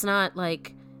 it's not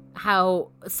like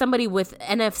how somebody with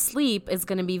NF sleep is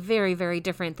going to be very, very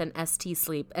different than ST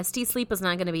sleep. ST sleep is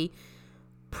not going to be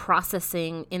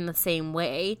processing in the same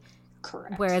way.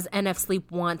 Correct. Whereas NF sleep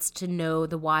wants to know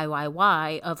the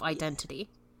why of identity.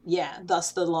 Yeah,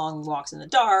 thus the long walks in the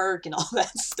dark and all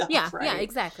that stuff. Yeah, right? yeah,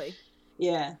 exactly.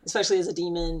 Yeah, especially as a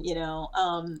demon, you know.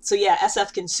 So yeah,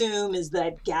 SF consume is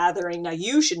that gathering. Now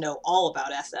you should know all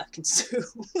about SF consume.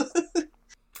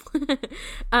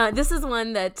 This is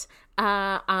one that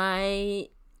I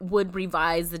would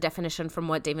revise the definition from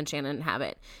what Dave and Shannon have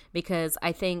it, because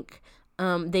I think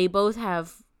they both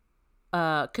have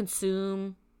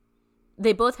consume.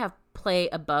 They both have play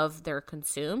above their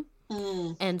consume,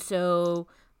 and so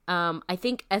I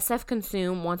think SF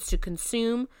consume wants to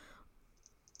consume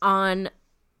on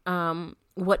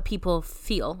what people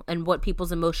feel and what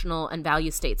people's emotional and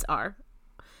value states are.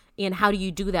 And how do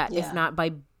you do that if not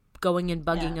by going and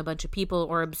bugging a bunch of people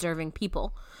or observing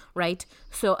people, right?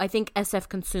 So I think SF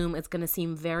consume is going to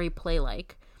seem very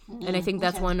play-like. And I think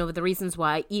that's one of the reasons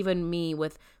why even me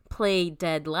with play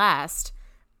dead last,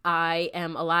 I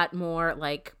am a lot more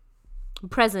like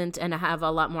present and I have a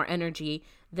lot more energy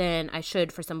than I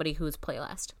should for somebody who's play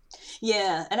last.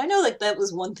 Yeah, and I know like that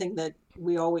was one thing that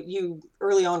you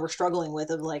early on were struggling with,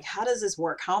 of like, how does this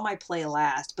work? How am I play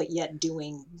last but yet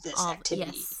doing this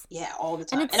activity? Yes. Yeah, all the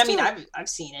time. And I mean, I've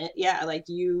seen it. Yeah, like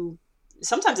you.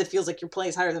 Sometimes it feels like your play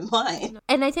is higher than mine.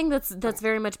 And I think that's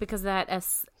very much because that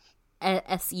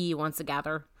SE wants to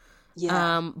gather.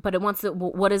 Yeah. But it wants to.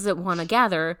 What does it want to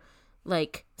gather?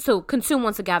 Like, so consume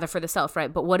wants to gather for the self,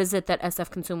 right? But what is it that SF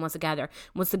consume wants to gather? It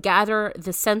wants to gather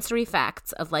the sensory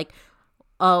facts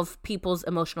of people's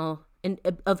emotional,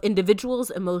 of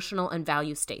individuals' emotional and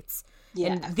value states.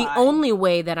 Yeah, and the only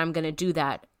way that I'm going to do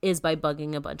that is by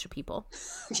bugging a bunch of people.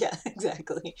 Yeah,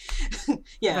 exactly.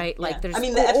 Yeah. Right? Like there's, I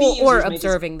mean, the FE or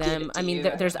observing them. I mean,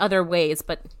 there's other ways,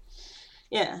 but.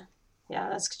 Yeah. Yeah,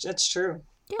 that's true.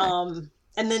 Yeah.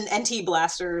 And then NT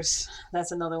blasters,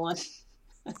 that's another one.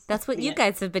 That's what you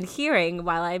guys have been hearing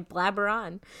while I blabber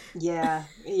on. Yeah.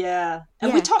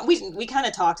 And we kind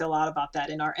of talked a lot about that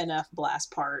in our NF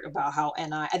blast part, about how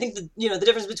I think the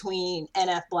difference between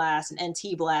NF blast and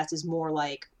NT blast is more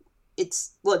like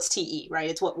it's TE, right?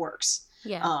 It's what works.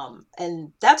 Yeah.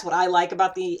 And that's what I like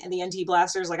about the NT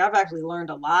blasters. Like, I've actually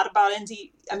learned a lot about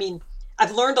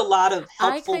I've learned a lot of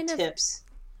helpful tips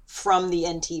from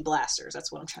the NT blasters.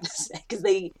 That's what I'm trying to say, because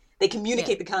they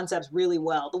communicate the concepts really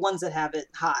well. The ones that have it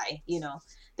high,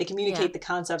 they communicate the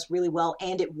concepts really well,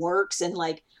 and it works. And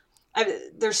like,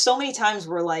 there's so many times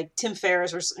where like Tim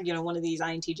Ferriss or one of these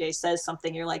INTJs says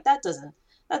something, you're like, that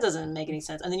doesn't make any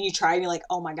sense. And then you try and you're like,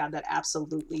 oh my God, that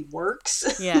absolutely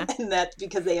works. Yeah. And that's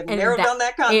because they have narrowed down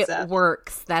that concept. It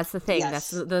works. That's the thing. Yes.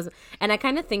 That's those. And I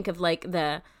kind of think of like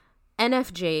the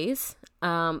NFJs.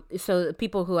 So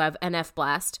people who have NF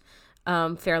blast,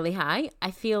 fairly high. I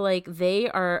feel like they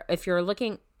are, if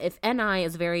NI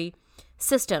is very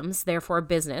systems, therefore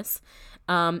business,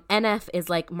 NF is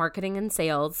like marketing and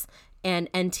sales, and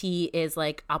NT is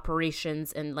like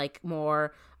operations and like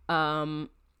more,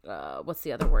 what's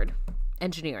the other word?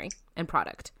 Engineering and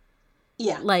product.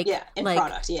 Yeah.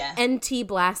 Product, yeah. NT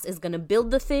blast is going to build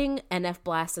the thing, NF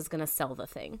blast is going to sell the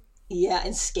thing. Yeah,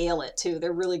 and scale it too.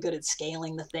 They're really good at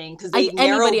scaling the thing, because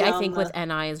anybody I think with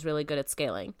NI is really good at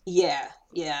scaling. Yeah.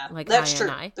 Like that's true.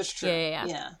 That's true.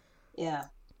 Yeah.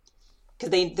 Because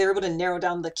they're able to narrow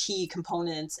down the key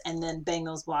components and then bang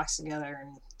those blocks together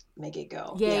and make it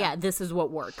go. Yeah. This is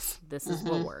what works. This is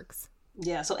what works.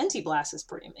 Yeah. So NT blast is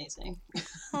pretty amazing.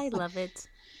 I love it.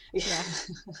 Yeah.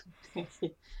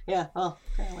 Yeah. Well,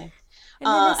 apparently.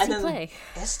 And then play.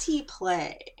 ST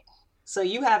play. So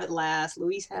you have it last.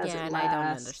 Luis has it last. And I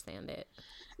don't understand it.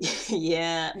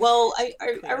 Yeah. Well,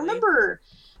 I remember.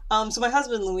 So my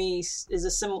husband Luis is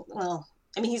a similar. Well,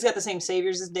 I mean, he's got the same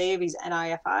saviors as Dave. He's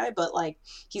NIFI, but like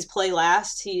he's play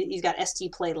last. He's got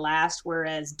ST play last,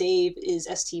 whereas Dave is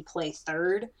ST play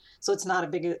third. So it's not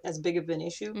as big of an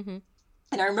issue. Mm-hmm.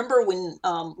 And I remember when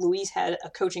Luis had a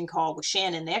coaching call with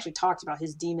Shannon, they actually talked about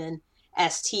his demon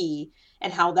ST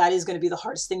and how that is going to be the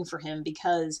hardest thing for him,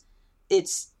 because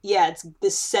it's the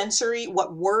sensory,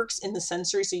 what works in the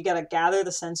sensory. So you got to gather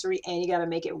the sensory and you got to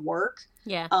make it work.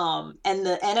 Yeah. And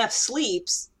the NF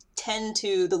sleeps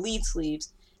the lead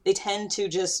sleeps, they tend to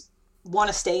just want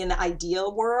to stay in the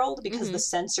ideal world, because the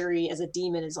sensory as a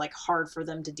demon is like hard for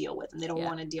them to deal with, and they don't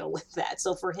want to deal with that.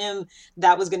 So for him,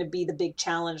 that was going to be the big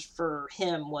challenge for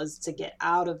him, was to get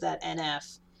out of that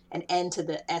NF and into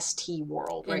the ST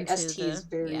world, right? ST is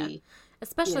very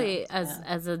especially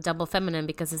as a double feminine,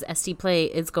 because his ST play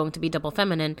is going to be double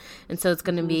feminine, and so it's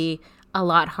going to be a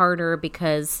lot harder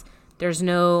because there's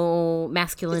no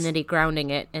masculinity grounding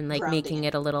it and like making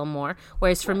it a little more.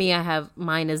 Whereas for me,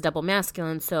 mine is double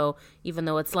masculine, so even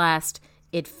though it's last,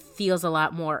 it feels a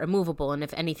lot more immovable, and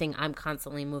if anything, I'm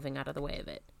constantly moving out of the way of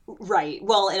it. Right.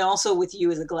 Well, and also with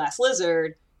you as a glass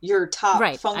lizard, your top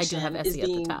function is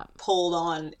being pulled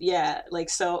on. Yeah. Like,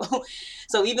 so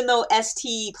even though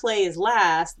ST play is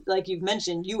last, like you've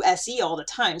mentioned, you SE all the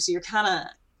time. So you're kind of,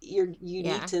 you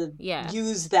need to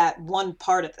use that one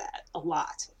part of that a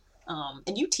lot.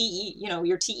 And you TE,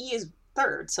 your TE is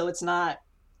third. So it's not,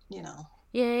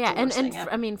 Yeah. And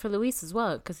I mean, for Luis as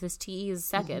well, because his TE is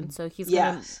second. So he's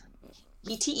going to.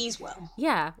 He TEs well.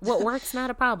 Yeah. What works, not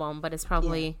a problem, but it's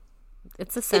probably,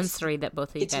 it's a sensory that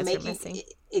both of you guys are missing.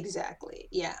 Exactly.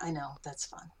 Yeah, I know. That's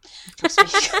fun. Trust me.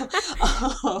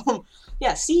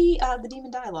 See the demon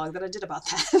dialogue that I did about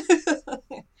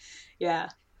that. Yeah.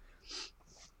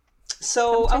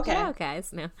 So, come check it out,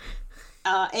 guys. No.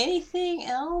 Anything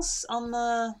else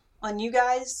on you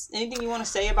guys? Anything you want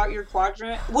to say about your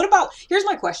quadrant? Here's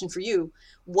my question for you.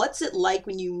 What's it like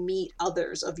when you meet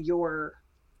others of your,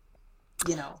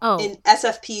 in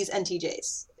SFPs and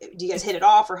TJs? Do you guys hit it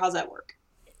off, or how's that work?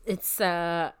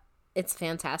 It's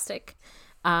fantastic.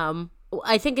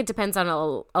 I think it depends on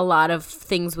a lot of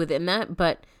things within that,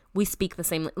 but we speak the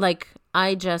same. Like,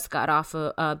 I just got off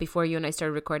before you and I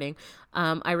started recording.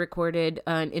 I recorded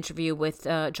an interview with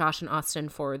Josh and Austin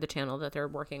for the channel that they're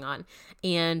working on,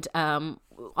 and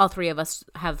all three of us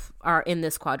are in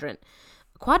this quadra.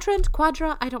 I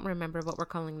don't remember what we're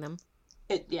calling them.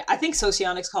 I think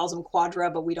Socionics calls them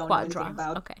quadra, but we don't know anything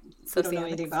about. Okay, we don't know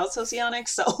anything about Socionics,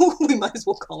 so we might as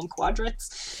well call them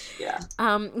quadrants. Yeah.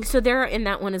 So they're in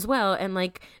that one as well, and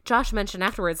like Josh mentioned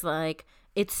afterwards, like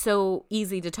it's so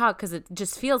easy to talk because it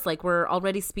just feels like we're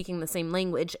already speaking the same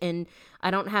language, and I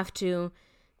don't have to.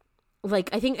 Like,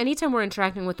 I think anytime we're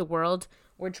interacting with the world,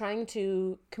 we're trying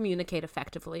to communicate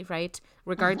effectively, right?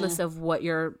 Regardless of what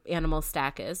your animal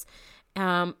stack is,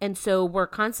 and so we're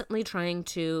constantly trying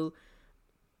to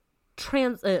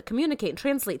communicate and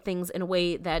translate things in a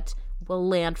way that will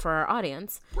land for our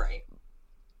audience. Right.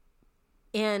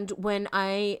 And when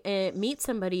I meet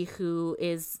somebody who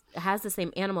has the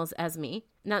same animals as me,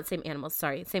 not same animals,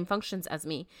 sorry, same functions as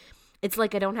me, it's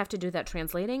like I don't have to do that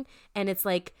translating, and it's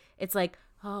like,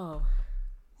 oh,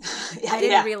 I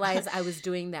didn't realize I was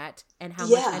doing that, and how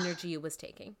much energy it was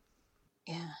taking.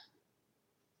 Yeah.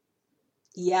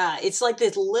 Yeah, it's like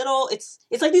this little, it's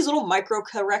like these little micro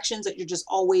corrections that you're just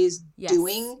always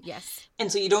doing. Yes.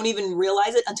 And so you don't even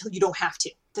realize it until you don't have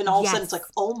to. Then all of a sudden it's like,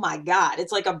 oh my God,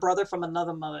 it's like a brother from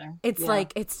another mother. It's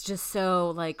like, it's just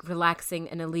so like relaxing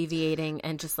and alleviating,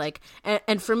 and just like,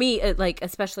 and for me, like,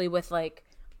 especially with like,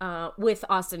 with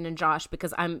Austin and Josh,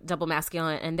 because I'm double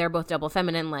masculine and they're both double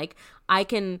feminine, like I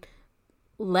can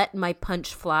let my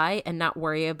punch fly and not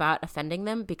worry about offending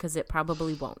them, because it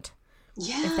probably won't.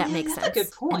 Yeah, if that makes sense. A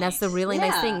good point. And that's the really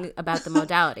nice thing about the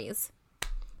modalities.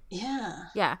 Yeah.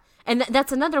 Yeah. And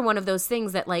that's another one of those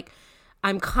things that, like,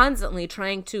 I'm constantly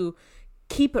trying to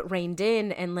keep it reined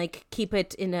in and, like, keep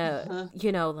it in a,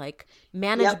 like,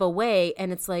 manageable way.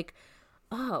 And it's like,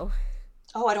 oh,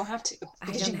 I don't have to.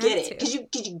 Because you get it. Because you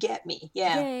get me.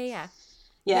 Yeah.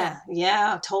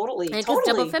 Yeah, totally. And because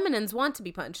double feminines want to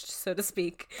be punched, so to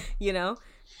speak,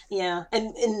 Yeah,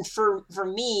 and for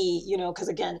me, because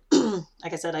again,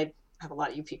 like I said, I have a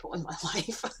lot of you people in my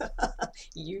life,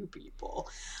 you people.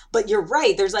 But you're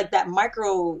right. There's like that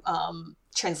micro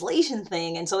translation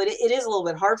thing, and so it is a little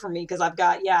bit hard for me because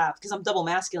because I'm double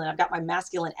masculine. I've got my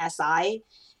masculine SI,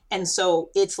 and so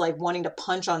it's like wanting to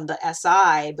punch on the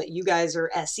SI, but you guys are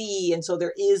SE, and so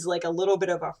there is like a little bit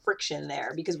of a friction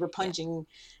there because we're punching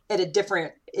in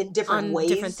different ways,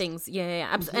 different things.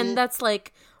 Yeah. And that's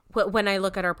like. When I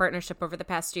look at our partnership over the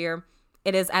past year,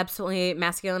 it is absolutely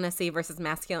masculine SE versus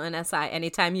masculine SI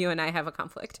anytime you and I have a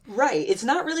conflict. Right. It's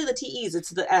not really the TEs,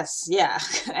 it's the S. Yeah.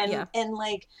 And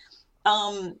like,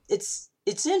 it's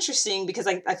interesting because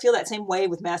I feel that same way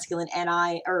with masculine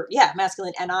NI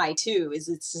masculine NI too, is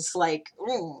it's just like,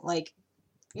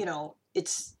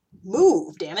 it's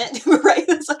move, damn it. Right.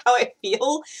 That's like how I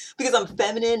feel because I'm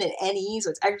feminine and NE, so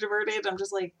it's extroverted. I'm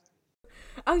just like,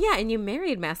 oh yeah, and you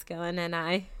married masculine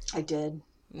NI. I did.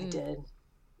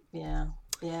 Yeah.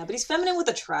 But he's feminine with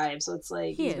a tribe, so it's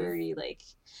like he's very like.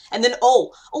 And then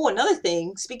another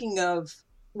thing. Speaking of,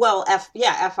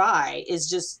 FI is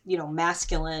just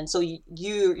masculine. So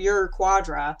your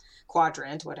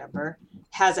quadrant, whatever,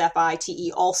 has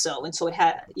FITE also, and so it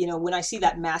had when I see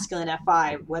that masculine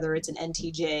FI, whether it's an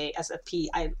NTJ, SFP,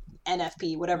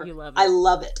 NFP, whatever, you love it. I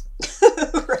love it.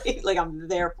 right? Like I'm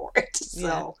there for it.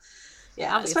 So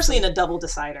yeah, Obviously. especially in a double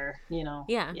decider,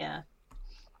 Yeah.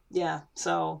 Yeah.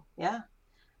 So yeah.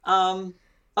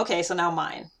 Okay, so now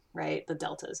mine, right? The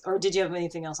deltas. Or did you have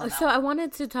anything else on that? So I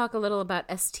wanted to talk a little about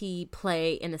ST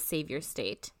play in a savior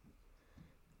state.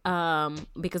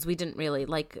 Because we didn't really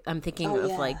I'm thinking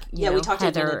of like you know, we talked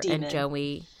Heather about and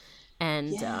Joey and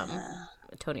Yeah.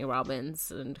 Tony Robbins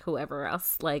and whoever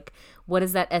else. Like, what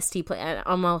is that ST play? And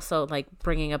I'm also like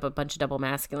bringing up a bunch of double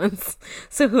masculines,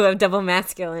 so who have double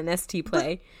masculine ST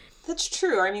play. That's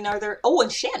true. I mean, are there? Oh, and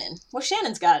Shannon. Well,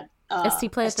 Shannon's got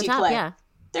ST play at the top. play. Yeah,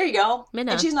 There you go.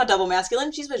 Minna. And she's not double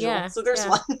masculine. She's visual. Yeah, So there's yeah.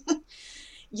 one.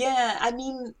 Yeah, I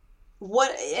mean,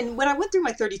 when I went through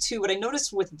my 32, what I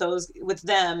noticed with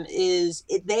them is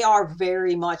they are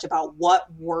very much about what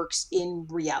works in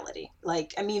reality.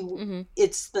 Like, I mean,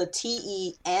 it's the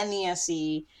TE and the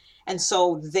SE. And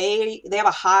so they have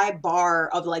a high bar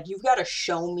of like, you've got to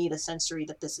show me the sensory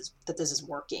that this is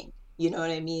working. You know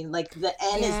what I mean? Like the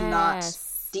N is not enough.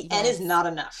 The N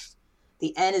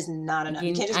is not enough.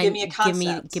 You can't just give me a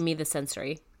concept. Give me the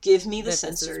sensory. Give me the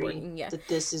sensory that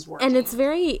this is working. And it's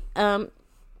very, I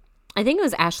think it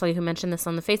was Ashley who mentioned this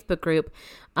on the Facebook group.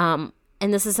 And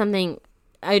this is something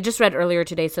I just read earlier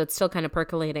today, so it's still kind of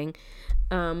percolating.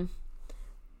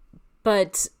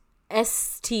 But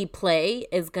ST play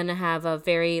is going to have a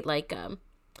very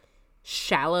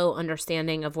shallow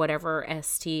understanding of whatever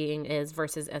STing is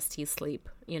versus ST sleep,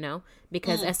 you know,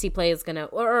 because ST play is going to,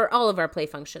 or all of our play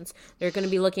functions, they're going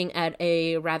to be looking at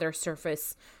a rather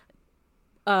surface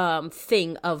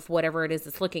thing of whatever it is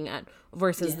it's looking at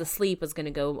versus the sleep is going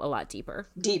to go a lot deeper,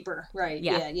 right?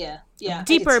 Yeah.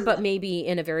 Deeper, but maybe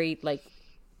in a very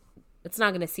it's not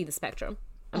going to see the spectrum.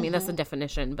 I mean, that's the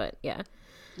definition, but yeah.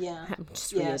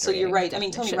 So you're right. I mean,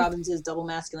 Tony Robbins is double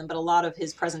masculine, but a lot of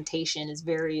his presentation is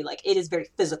very it is very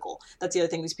physical. That's the other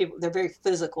thing. These people, they're very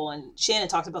physical, and Shannon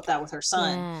talked about that with her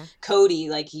son, Cody.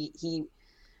 Like he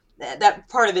that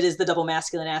part of it is the double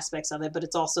masculine aspects of it, but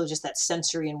it's also just that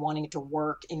sensory and wanting it to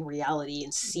work in reality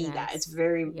and see that. It's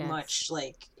very much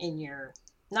like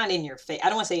not in your face. I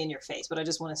don't want to say in your face, but I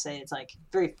just want to say it's like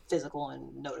very physical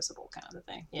and noticeable kind of a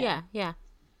thing. Yeah.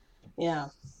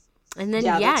 And then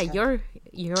your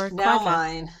now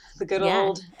mine, the good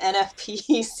old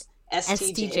NFPs,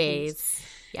 STJs.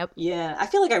 Yep. Yeah, I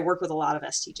feel like I work with a lot of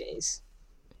STJs.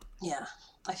 Yeah,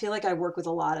 I feel like I work with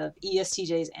a lot of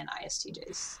ESTJs and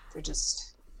ISTJs. They're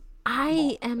just.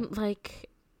 I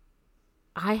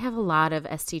have a lot of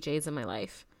STJs in my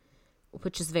life,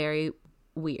 which is very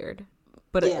weird.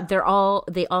 But they all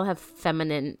have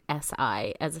feminine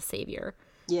SI as a savior.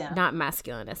 Yeah. Not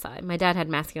masculine SI. My dad had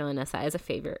masculine SI as a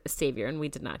savior, and we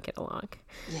did not get along.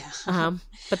 Yeah.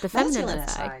 But the feminine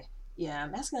SI. Yeah,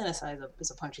 masculine SI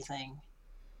is a punchy thing.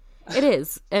 It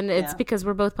is. And it's because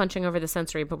we're both punching over the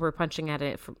sensory, but we're punching at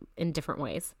it in different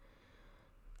ways.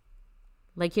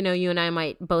 Like, you know, you and I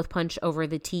might both punch over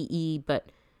the TE, but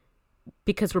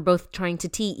because we're both trying to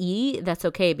TE, that's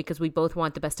okay because we both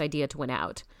want the best idea to win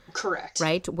out. Correct.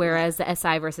 Right? Whereas the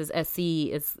SI versus SC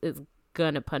is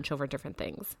gonna punch over different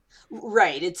things.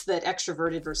 Right. It's that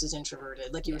extroverted versus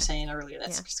introverted, like you were saying earlier.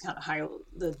 That's kind of how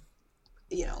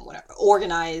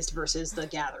organized versus the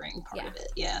gathering part of it.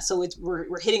 Yeah. So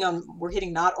we're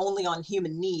hitting not only on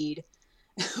human need,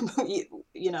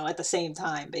 at the same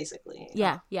time, basically.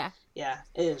 Yeah. Yeah.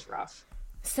 It is rough.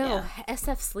 So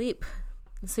SF sleep.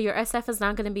 So your SF is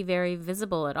not going to be very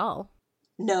visible at all.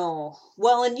 No.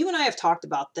 Well, and you and I have talked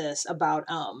about this about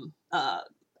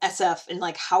SF and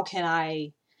how can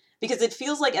I, because it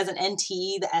feels like as an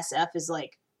NT, the SF is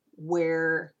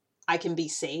where I can be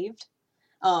saved.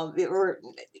 Or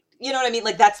you know what I mean?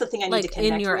 That's the thing I need to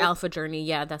connect with. In your alpha journey.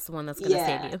 Yeah. That's the one that's going to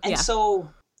save you.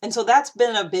 And so that's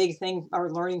been a big thing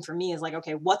or learning for me is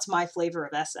okay, what's my flavor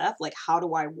of SF? How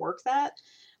do I work that?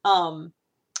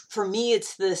 For me,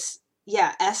 it's this,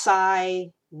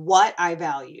 SI, what I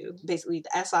value, basically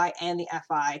the SI and the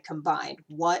FI combined,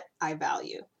 what I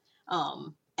value.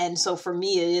 And so for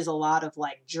me, it is a lot of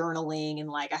journaling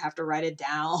and I have to write it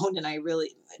down. And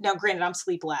now granted, I'm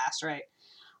sleep last, right?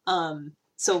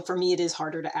 So for me, it is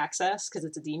harder to access because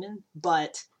it's a demon,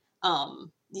 but,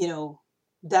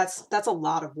 that's a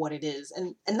lot of what it is.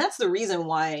 And that's the reason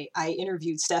why I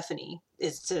interviewed Stephanie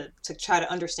is to try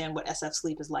to understand what SF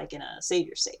sleep is like in a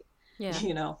savior state.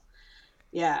 Yeah.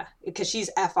 Yeah. Because she's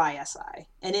FISI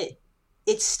and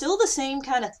it's still the same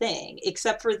kind of thing,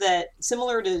 except for that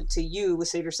similar to you with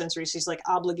savior sensory, she's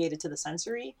obligated to the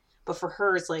sensory, but for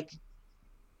her, it's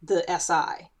the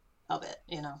SI of it,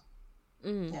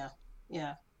 Mm-hmm.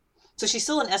 Yeah. So she's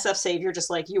still an SF savior, just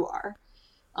like you are.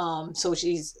 So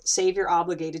she's savior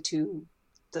obligated to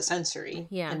the sensory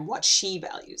Yeah. and what she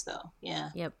values, though. Yeah.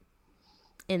 Yep.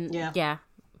 And Yeah. yeah,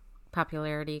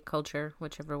 popularity, culture,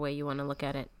 whichever way you want to look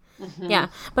at it. Mm-hmm. Yeah.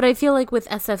 But I feel like with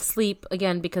SF sleep,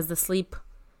 again, because the sleep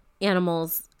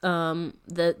animals,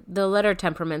 the letter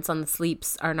temperaments on the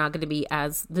sleeps are not going to be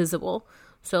as visible.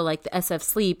 So like the SF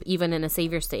sleep, even in a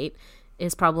savior state,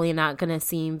 is probably not going to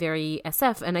seem very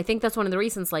SF. And I think that's one of the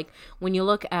reasons, like when you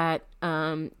look at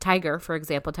Tiger, for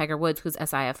example, Tiger Woods, who's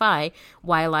SIFI,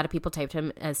 why a lot of people typed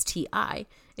him as TI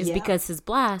is because his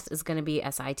blast is going to be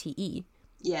SITE.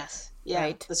 Yes. Yeah,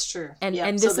 right? That's true. And yep.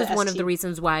 and this is one of the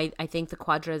reasons why I think the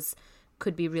quadras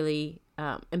could be really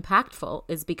impactful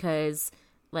is because,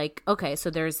 like, okay, so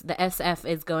there's the SF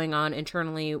is going on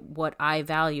internally what I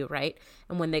value, right?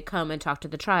 And when they come and talk to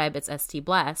the tribe, it's ST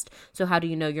blast. So how do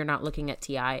you know you're not looking at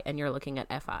TI and you're looking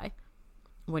at FI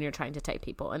when you're trying to type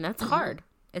people? And that's hard.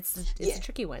 It's a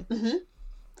tricky one. Mm-hmm.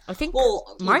 I think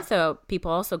Martha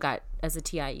people also got as a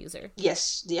TI user.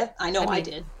 Yes. Yeah, I know I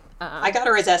did. I got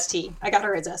her as ST.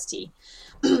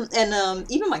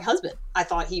 And even my husband, I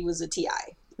thought he was a TI.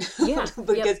 Yeah.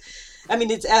 Because, I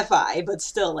mean, it's FI, but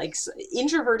still, like,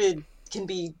 introverted can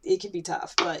be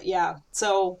tough. But, yeah.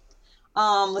 So,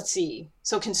 let's see.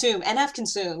 So, consume. NF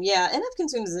consume. Yeah, NF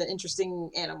consume is an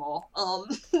interesting animal.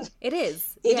 It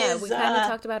is. We kind of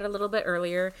talked about it a little bit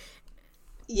earlier.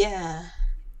 Yeah.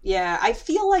 Yeah, I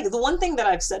feel like the one thing that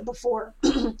I've said before,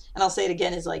 and I'll say it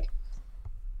again, is, like,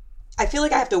 I feel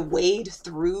like I have to wade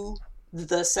through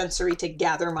the sensory to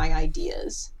gather my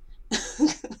ideas.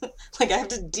 Like I have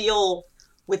to deal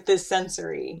with this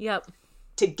sensory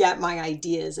to get my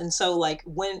ideas. And so like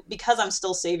because I'm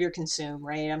still savior consume,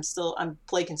 right? I'm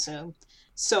play consume.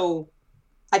 So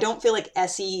I don't feel like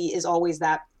SE is always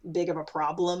that big of a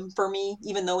problem for me,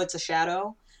 even though it's a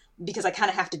shadow, because I kind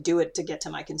of have to do it to get to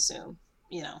my consume.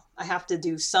 You know, I have to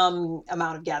do some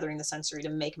amount of gathering the sensory to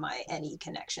make my any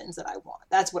connections that I want.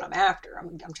 That's what I'm after.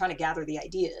 I'm trying to gather the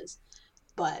ideas,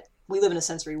 but we live in a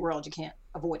sensory world. You can't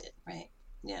avoid it, right?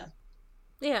 Yeah.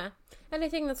 Yeah. And I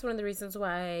think that's one of the reasons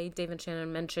why David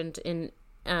Shannon mentioned in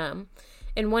one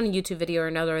YouTube video or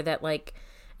another that, like,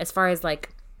 as far as,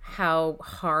 like, how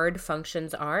hard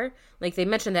functions are, like, they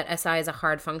mentioned that SI is a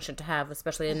hard function to have,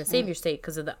 especially in the savior state,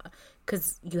 because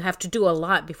you have to do a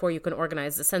lot before you can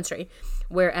organize the sensory.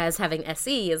 Whereas having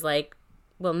SE is like,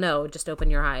 well, no, just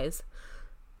open your eyes.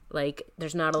 Like,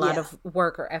 there's not a lot of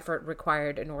work or effort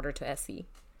required in order to SE.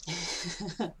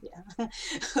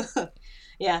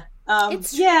 Yeah.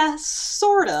 Yeah,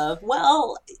 sort of.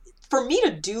 Well, for me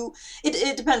to do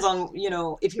it depends on, you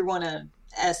know, if you want to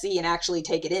SE and actually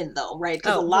take it in, though, right?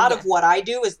 Because a lot of what I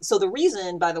do is, so the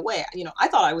reason, by the way, you know, I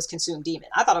thought I was consumed demon.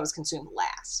 I thought I was consumed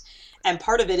last. And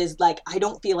part of it is like, I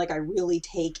don't feel like I really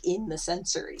take in the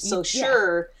sensory. So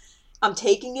sure, I'm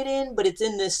taking it in, but it's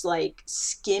in this like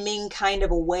skimming kind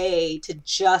of a way to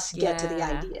just get to the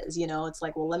ideas. You know, it's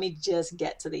like, well, let me just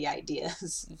get to the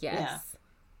ideas. Yes. Yeah.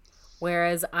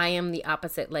 Whereas I am the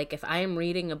opposite. Like, if I am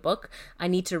reading a book, I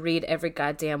need to read every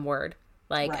goddamn word.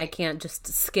 Like, I can't just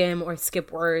skim or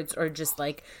skip words or just,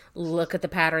 like, look at the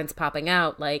patterns popping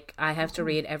out. Like, I have to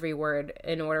read every word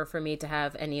in order for me to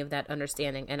have any of that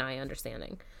understanding and eye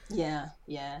understanding. Yeah.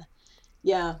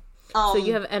 So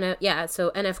you have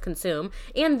NF consume.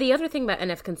 And the other thing about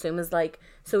NF consume is, like,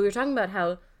 so we were talking about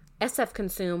how SF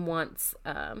consume wants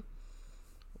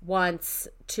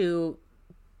to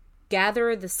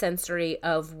gather the sensory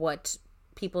of what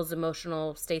people's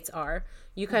emotional states are.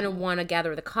 You kind of want to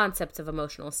gather the concepts of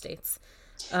emotional states,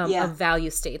 of value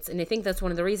states. And I think that's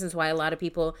one of the reasons why a lot of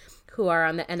people who are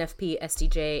on the NFP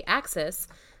STJ axis,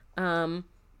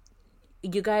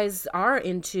 you guys are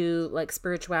into, like,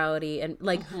 spirituality. And,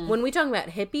 like, when we talk about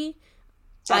hippie,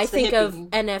 I think of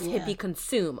NF hippie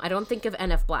consume. I don't think of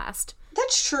NF blast.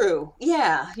 That's true.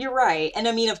 Yeah, you're right. And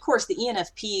I mean, of course, the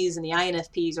ENFPs and the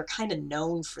INFPs are kind of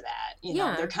known for that. You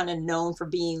know, they're kind of known for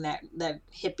being that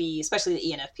hippie, especially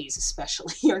the ENFPs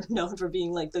especially, are known for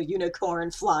being like the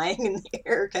unicorn flying in the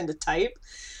air kind of type.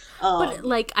 But,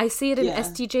 like, I see it in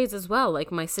STJs as well.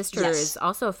 Like, my sister is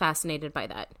also fascinated by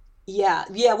that. Yeah.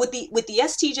 With the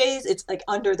STJs, it's like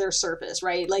under their surface,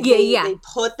 right? Like they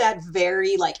put that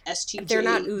very like STJ. They're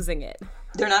not oozing it.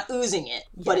 They're not oozing it,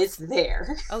 but it's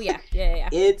there. Oh yeah.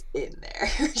 It's in there.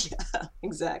 Yeah,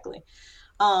 exactly.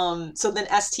 So then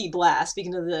ST Blast.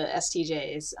 Speaking of the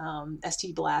STJs,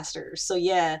 ST Blasters. So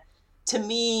yeah, to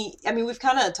me, I mean, we've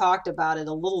kind of talked about it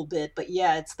a little bit, but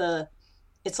yeah,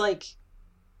 it's like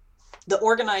the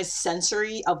organized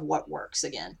sensory of what works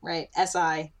again, right?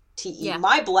 SITE. Yeah.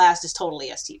 My blast is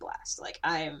totally ST Blast. Like,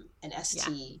 I am an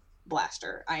ST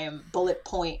blaster. I am bullet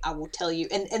point, I will tell you.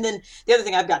 And then the other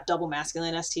thing, I've got double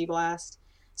masculine ST Blast.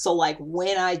 So like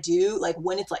when I do, like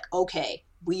when it's like, okay,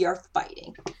 we are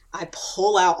fighting, I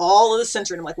pull out all of the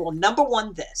sensory and I'm like, well, number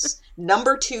 1, this,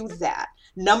 number 2, that,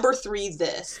 number 3,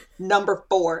 this, number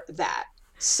 4, that,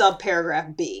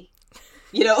 subparagraph B.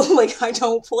 You know, like I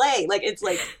don't play. Like it's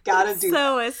like gotta do.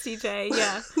 So STJ,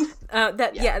 yeah.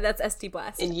 That's ST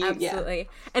Blast. And absolutely.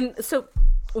 Yeah. And so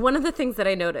one of the things that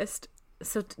I noticed,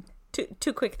 so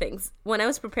two quick things. When I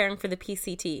was preparing for the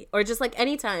PCT, or just like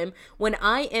anytime when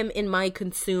I am in my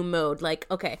consume mode, like,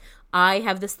 okay, I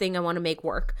have this thing I want to make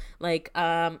work. Like,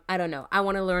 I don't know. I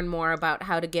want to learn more about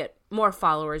how to get more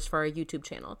followers for our YouTube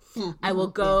channel. Mm-hmm. I will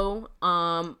go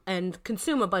and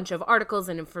consume a bunch of articles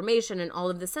and information and all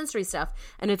of the sensory stuff.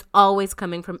 And it's always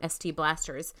coming from ST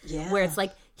Blasters, where it's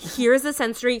like, here's the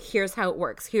sensory, here's how it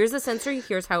works. Here's the sensory,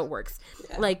 here's how it works.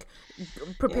 Yeah. Like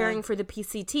preparing for the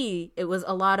PCT, it was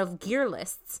a lot of gear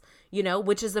lists, you know,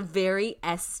 which is a very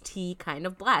ST kind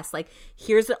of blast. Like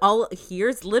here's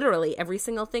literally every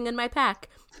single thing in my pack,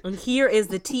 and here is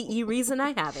the TE reason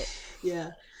I have it.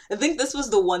 Yeah. I think this was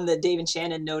the one that Dave and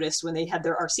Shannon noticed when they had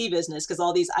their RC business, because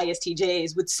all these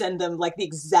ISTJs would send them like the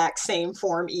exact same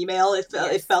form email. It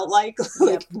felt like,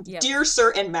 yep. Dear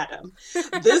sir and madam,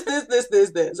 this.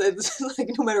 It's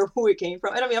like no matter who it came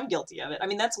from. And I mean, I'm guilty of it. I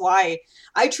mean, that's why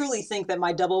I truly think that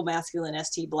my double masculine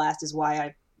ST Blast is why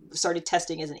I started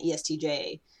testing as an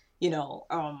ESTJ, you know,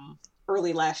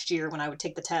 early last year when I would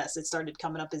take the test. It started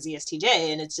coming up as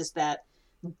ESTJ, and it's just that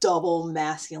double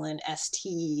masculine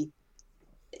ST,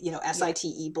 you know,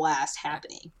 SITE blast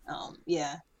happening.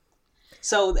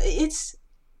 So it's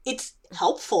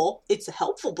helpful. It's a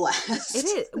helpful blast. It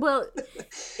is. Well,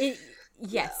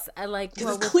 yes. I like,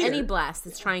 well, with clear. Any blast,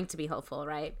 it's trying to be helpful,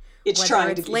 right? It's whether trying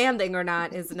it's to be landing or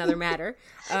not is another matter.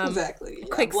 Exactly. Yeah,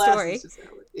 quick story.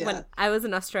 When I was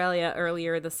in Australia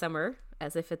earlier this summer,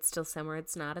 as if it's still summer,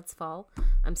 it's not, it's fall.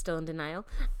 I'm still in denial.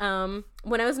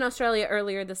 When I was in Australia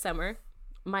earlier this summer,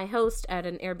 my host at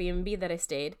an Airbnb that I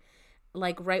stayed,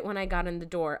 like right when I got in the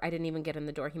door, I didn't even get in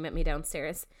the door. He met me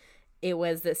downstairs. It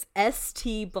was this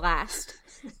ST blast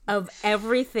of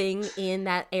everything in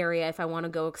that area if I want to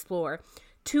go explore,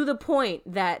 to the point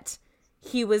that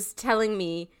he was telling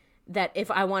me that if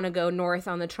I want to go north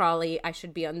on the trolley, I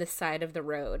should be on this side of the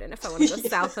road. And if I want to go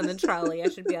south on the trolley, I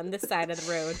should be on this side of the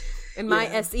road. And my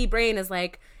SE brain is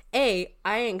like, A,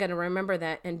 I ain't going to remember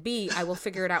that. And B, I will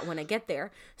figure it out when I get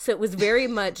there. So it was very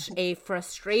much a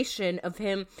frustration of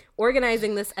him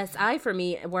organizing this SI for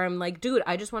me, where I'm like, dude,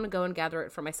 I just want to go and gather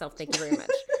it for myself. Thank you very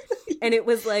much. And it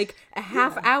was like a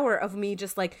half hour of me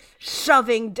just like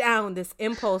shoving down this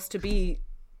impulse to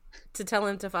tell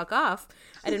him to fuck off.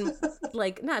 I didn't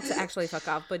like, not to actually fuck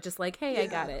off, but just like, hey, I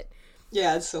got it.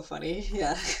 Yeah, it's so funny.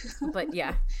 Yeah. But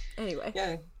yeah, anyway.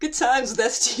 Yeah, good times with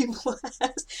ST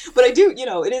Blast. But I do, you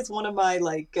know, it is one of my,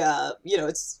 like, you know,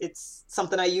 it's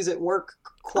something I use at work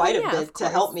quite a bit to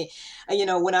help me. You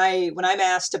know, when I'm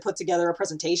asked to put together a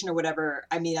presentation or whatever,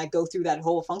 I mean, I go through that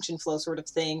whole function flow sort of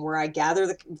thing where I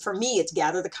for me, it's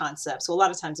gather the concept. So a lot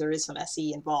of times there is some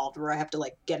SE involved where I have to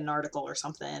like get an article or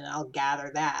something and I'll gather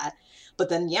that. But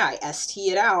then, I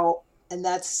ST it out. And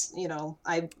that's, you know,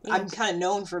 I'm kind of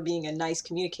known for being a nice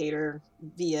communicator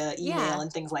via email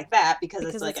and things like that because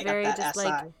it's like, I got that SI.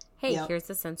 Like, hey, here's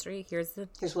the sensory, here's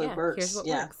what works. Here's what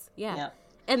works. Yeah.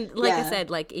 And like I said,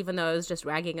 like, even though I was just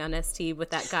ragging on ST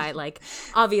with that guy, like,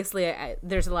 obviously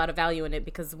there's a lot of value in it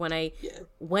because when I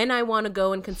want to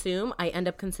go and consume, I end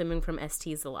up consuming from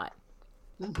STs a lot.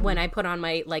 Mm-hmm. When I put on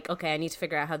my, like, okay, I need to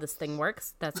figure out how this thing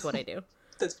works, that's what I do.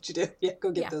 That's what you do. Yeah,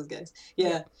 go get those guys.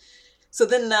 Yeah. So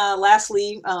then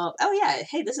lastly,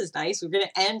 hey, this is nice. We're going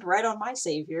to end right on my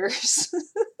saviors.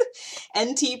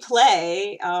 NT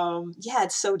Play.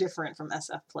 It's so different from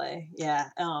SF Play. Yeah.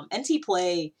 NT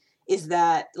Play is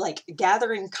that like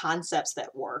gathering concepts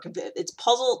that work. It's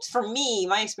puzzle. For me,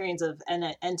 my experience of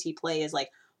NT Play is like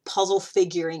puzzle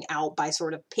figuring out by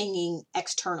sort of pinging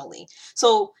externally.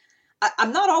 So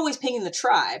I'm not always pinging the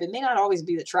tribe. It may not always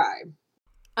be the tribe.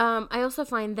 I also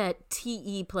find that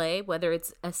TE play, whether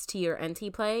it's ST or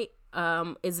NT play,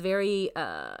 is very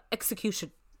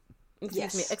execution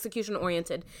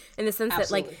oriented in the sense that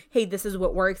like, hey, this is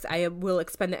what works. I will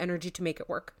expend the energy to make it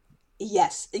work.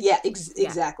 Yes. Yeah,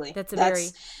 exactly.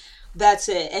 That's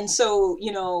it. And so,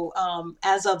 you know,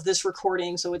 as of this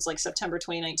recording, so it's like September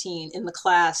 2019, in the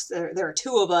class, there are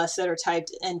two of us that are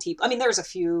typed NT. I mean, there's a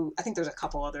few, I think there's a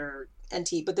couple other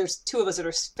NT, but there's two of us that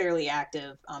are fairly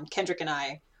active. Kendrick and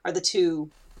I are the two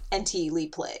NT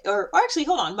lead play. Or actually,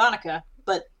 hold on, Monica,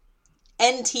 but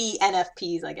NT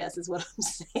NFPs, I guess, is what I'm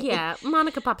saying. Yeah,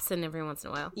 Monica pops in every once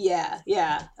in a while. Yeah.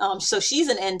 So she's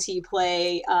an NT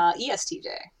play ESTJ.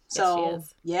 So, yes, she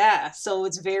is. Yeah, so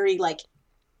it's very like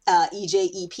EJ,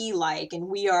 EP-like, and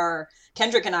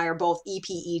Kendrick and I are both EP,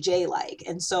 EJ-like.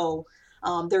 And so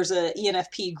there's a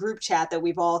ENFP group chat that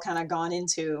we've all kind of gone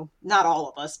into, not all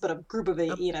of us, but a group of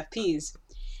ENFPs.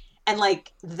 And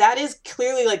like, that is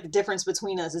clearly like the difference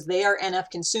between us is they are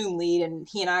NF consume lead and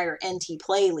he and I are NT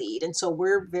play lead. And so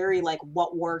we're very like,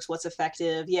 what works, what's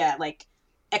effective. Yeah. Like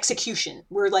execution.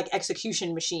 We're like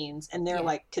execution machines and they're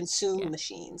like consume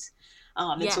machines.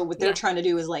 And so what they're trying to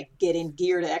do is like get in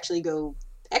gear to actually go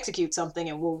execute something.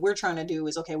 And what we're trying to do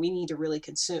is, okay, we need to really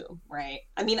consume, right?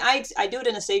 I mean, I do it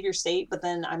in a savior state, but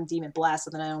then I'm demon blast,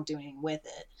 so then I don't do anything with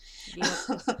it.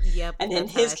 Yep. And in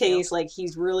his case, like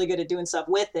he's really good at doing stuff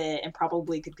with it and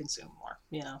probably could consume more,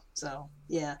 you know? So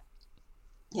yeah.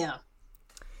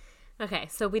 Okay,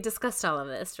 so we discussed all of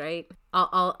this, right?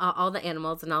 All the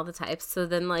animals and all the types. So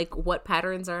then, like, what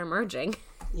patterns are emerging?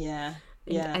 Yeah.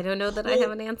 I don't know that I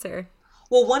have an answer.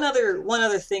 Well, one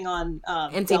other thing on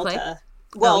Delta.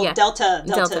 Well, Delta,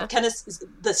 kind of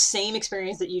the same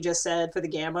experience that you just said for the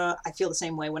Gamma. I feel the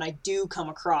same way when I do come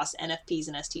across NFPs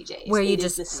and STJs. Where you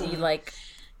just see like,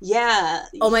 yeah.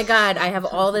 Oh my God, I have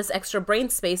all this extra brain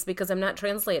space because I'm not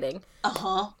translating.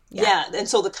 Yeah. And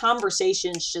so the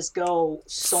conversations just go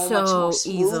so much more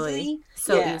smoothly.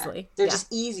 Easily. They're just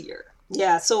easier.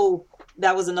 Yeah. So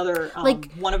that was another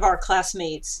one of our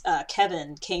classmates,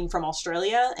 Kevin, came from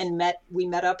Australia and we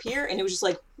met up here, and it was just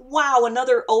like, wow,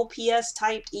 another OPS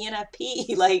typed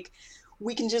ENFP. Like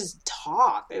we can just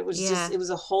talk. It was just, it was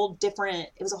a whole different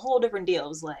deal. It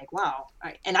was like, wow.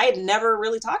 And I had never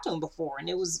really talked to him before, and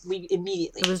it was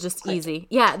just clicked. Easy.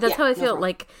 Yeah, that's how I feel.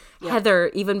 Like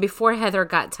Heather, even before Heather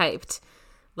got typed,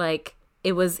 like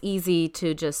it was easy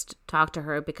to just talk to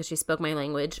her because she spoke my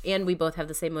language, and we both have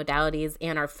the same modalities,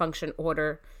 and our function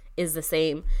order is the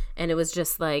same. And it was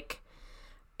just like,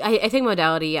 I think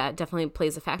modality, definitely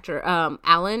plays a factor.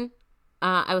 Alan,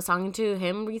 I was talking to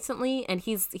him recently, and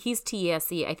he's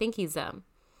TESE. I think he's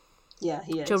he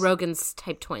is Joe Rogan's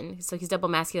type twin, so he's double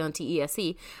masculine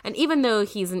TESE. And even though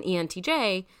he's an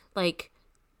ENTJ, like,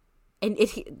 and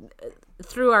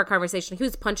through our conversation, he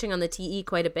was punching on the TE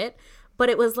quite a bit. But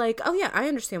it was like, oh, yeah, I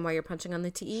understand why you're punching on the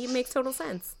TE. It makes total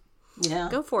sense. Yeah.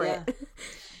 Go for it.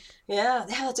 Yeah,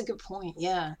 that's a good point.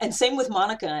 Yeah. And same with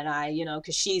Monica and I, you know,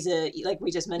 because she's like we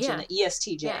just mentioned, an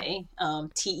ESTJ,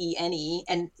 TENE.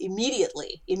 And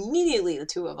immediately the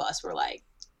two of us were like,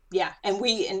 yeah. And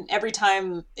every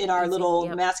time in our little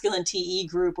masculine TE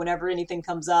group, whenever anything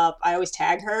comes up, I always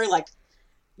tag her, like,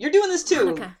 you're doing this too.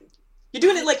 Monica. You're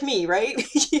doing it like me, right?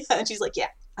 Yeah. And she's like, yeah.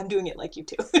 I'm doing it like you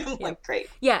too. I'm like, great.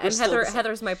 Yeah, and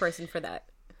Heather's my person for that.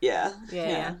 Yeah.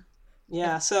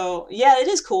 So it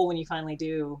is cool when you finally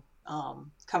do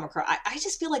come across. I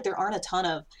just feel like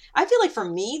I feel like for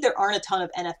me there aren't a ton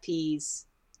of NFPs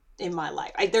in my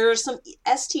life. There are some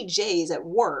STJs at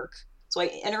work, so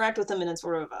I interact with them in a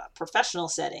sort of a professional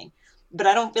setting, but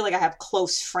I don't feel like I have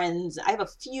close friends. I have a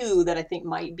few that I think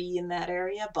might be in that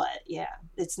area, but yeah,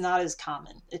 it's not as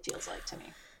common, it feels like to me.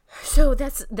 So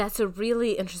that's a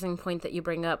really interesting point that you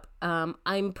bring up.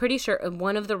 I'm pretty sure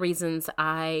one of the reasons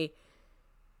my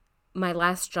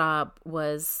last job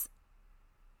was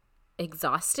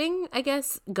exhausting, I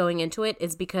guess, going into it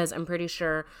is because I'm pretty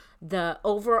sure the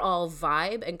overall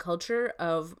vibe and culture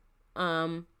of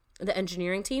the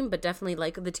engineering team, but definitely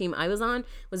like the team I was on,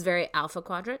 was very alpha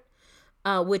quadrant,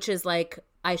 which is like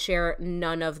I share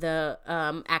none of the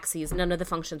axes, none of the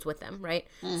functions with them, right?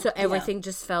 So everything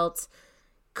just felt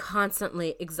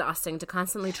constantly exhausting to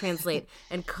constantly translate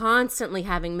and constantly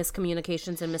having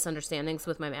miscommunications and misunderstandings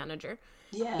with my manager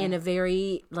in a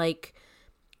very like,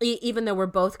 even though we're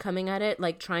both coming at it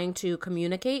like trying to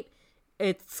communicate,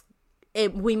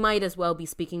 we might as well be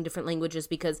speaking different languages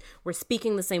because we're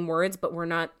speaking the same words but we're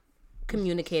not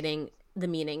communicating the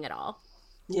meaning at all.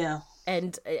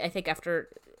 And I think after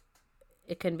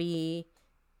it can be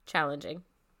challenging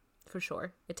for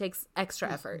sure. It takes extra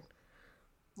effort.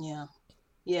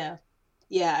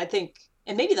 Yeah, I think,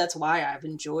 and maybe that's why I've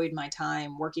enjoyed my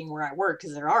time working where I work,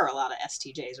 because there are a lot of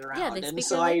STJs around. Yeah, they speak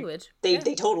so your language. They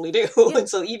totally do. And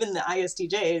so even the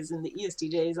ISTJs and the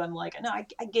ESTJs, I'm like, no, I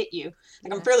get you.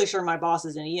 Like, I'm fairly sure my boss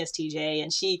is an ESTJ,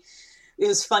 and it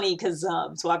was funny because,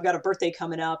 so I've got a birthday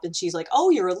coming up, and she's like, oh,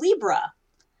 you're a Libra.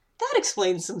 That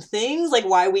explains some things, like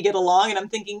why we get along. And I'm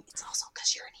thinking, it's also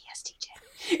because you're an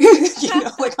ESTJ. You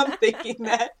know, like I'm thinking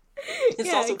that.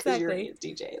 It's also because you're an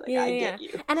ESTJ. Like, I get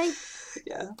you. And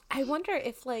I wonder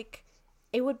if, like,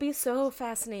 it would be so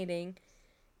fascinating,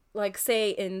 like, say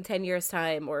in 10 years'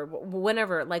 time or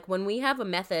whenever, like, when we have a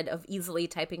method of easily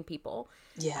typing people,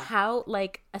 how,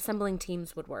 like, assembling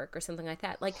teams would work or something like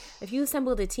that. Like, if you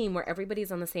assembled a team where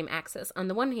everybody's on the same axis, on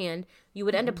the one hand, you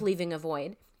would end up leaving a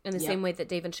void. in the Yep. same way that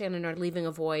Dave and Shannon are leaving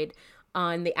a void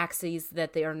on the axes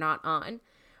that they are not on.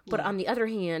 But on the other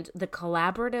hand, the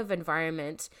collaborative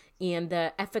environment and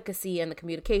the efficacy and the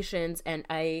communications and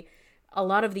a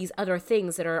lot of these other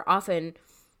things that are often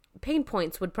pain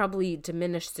points would probably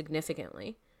diminish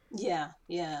significantly. Yeah,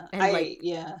 yeah. And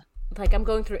yeah. Like I'm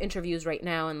going through interviews right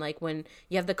now, and like when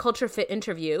you have the culture fit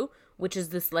interview, which is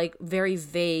this like very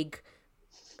vague,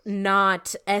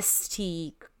 not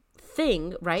ST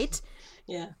thing, right?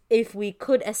 Yeah. If we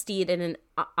could SD it in an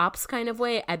ops kind of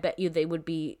way, I bet you they would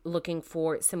be looking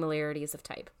for similarities of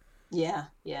type. Yeah,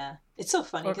 yeah. It's so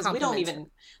funny Or because we don't compliments.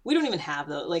 even have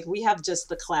the like we have just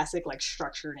the classic like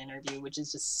structured interview, which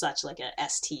is just such like a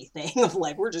ST thing of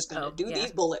like we're just gonna Oh, do yeah.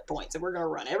 these bullet points and we're gonna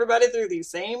run everybody through these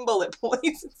same bullet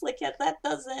points. It's like yeah, that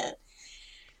doesn't.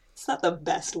 It's not the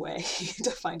best way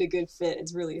to find a good fit.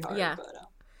 It's really hard, Yeah.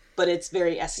 but it's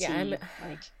very ST. Yeah,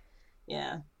 like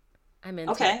yeah, I'm in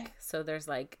Okay. tech, so there's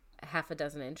like half a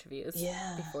dozen interviews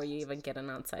Yeah. before you even get an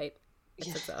on-site. It's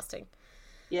Yeah. exhausting.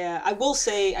 Yeah, I will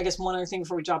say, I guess one other thing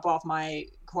before we drop off my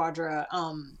quadra.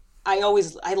 I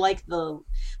like the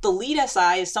lead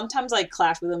SIs. Sometimes I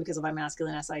clash with them because of my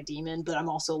masculine SI demon, but I'm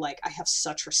also like I have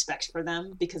such respect for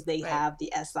them because they Right. have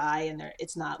the SI and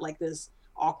it's not like this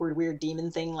awkward weird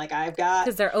demon thing like I've got.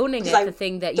 Because they're owning Because it, the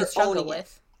thing that you they're struggle owning it.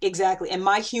 with. Exactly. And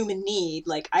my human need,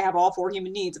 like I have all 4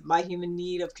 human needs. My human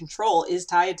need of control is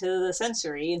tied to the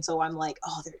sensory, and so I'm like,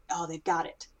 they've got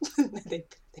it.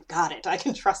 They've got it. I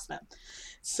can trust them.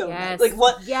 So Yes. like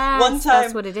one Yes, time,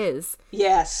 that's what it is.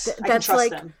 yes, I can that's trust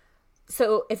like- them.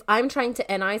 So if I'm trying to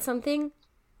NI something,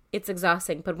 it's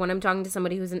exhausting. But when I'm talking to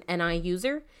somebody who's an NI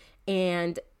user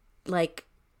and like,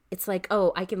 it's like,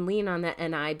 oh, I can lean on that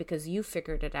NI because you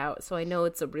figured it out. So I know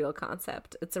it's a real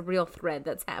concept. It's a real thread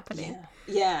that's happening. Yeah.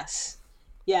 Yes.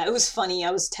 Yeah, it was funny. I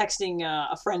was texting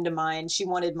a friend of mine. She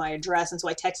wanted my address, and so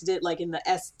I texted it like in the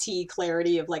ST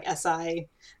clarity of like SI,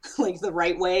 like the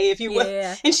right way, if you will.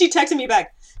 Yeah. And she texted me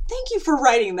back, "Thank you for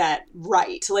writing that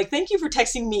right. Like, thank you for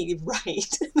texting me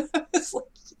right." I was like,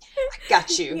 "I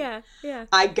got you. Yeah, yeah.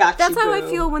 I got That's you." how I boo."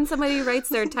 feel when somebody writes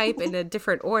their type in a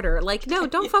different order. Like, no,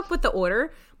 don't fuck with the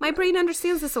order. My brain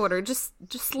understands this order. Just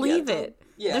leave don't- it.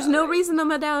 yeah, There's no right. reason the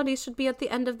modality should be at the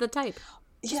end of the type.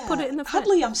 Yeah, put it in the front.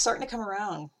 oddly, I'm starting to come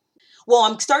around. Well,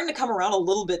 I'm starting to come around a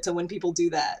little bit to when people do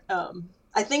that.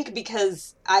 I think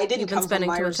because I didn't You've been come from spending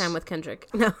too much Myers. time with Kendrick.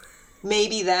 No.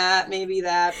 Maybe that,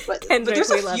 but Kendrick,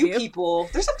 there's we a love few you. people.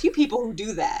 There's a few people who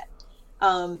do that.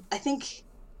 I think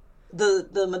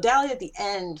the modality at the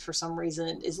end for some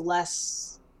reason is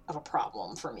less of a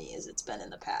problem for me as it's been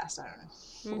in the past. I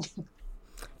don't know.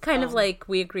 Kind of like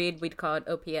we agreed we'd call it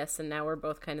OPS, and now we're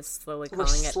both kind of slowly We're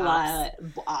calling it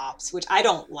ops. ops, which I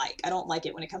don't like. I don't like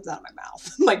it when it comes out of my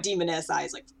mouth. My demon SI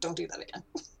is like, don't do that again.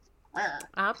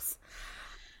 Ops.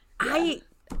 Yeah.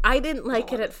 I didn't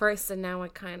like it at first, and now I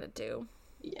kind of do.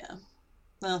 Yeah.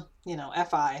 Well,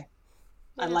 FI.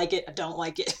 I like it. I don't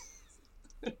like it.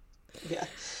 Yeah.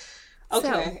 Okay.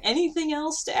 So- Anything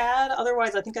else to add?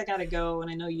 Otherwise, I think I gotta go.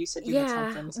 And I know you said you had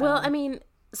something. So. Well, I mean,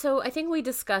 so I think we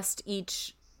discussed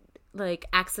each like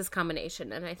axis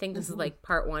combination, and I think this is like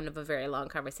part 1 of a very long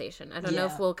conversation. I don't know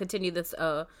if Yeah. we'll continue this.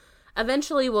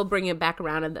 Eventually, we'll bring it back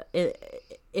around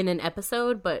in an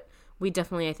episode, but we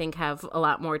definitely, I think, have a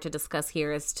lot more to discuss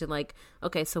here as to like,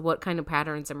 okay, so what kind of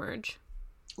patterns emerge?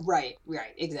 Right.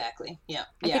 Exactly. Yeah.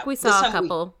 I think we saw a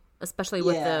couple, especially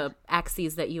with the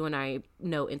axes that you and I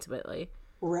know intimately.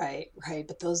 Right.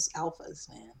 But those alphas,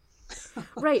 man.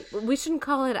 Right. We shouldn't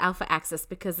call it alpha axis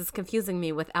because it's confusing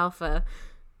me with alpha.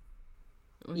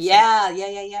 Yeah.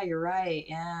 You're right.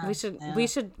 Yeah. We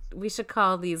should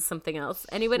call these something else.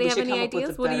 Anybody We have should any come up with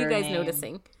ideas? a What are you better guys name.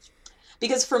 noticing?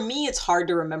 Because for me, it's hard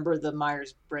to remember the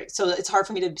Myers-Briggs. So it's hard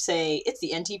for me to say it's the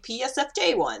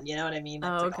NTP-SFJ one. You know what I mean?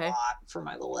 That's like okay. a lot for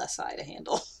my little SI to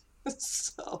handle.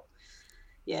 So,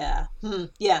 yeah.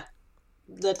 Yeah.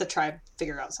 Let the tribe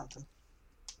figure out something.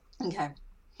 Okay.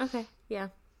 Okay. Yeah.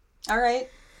 All right.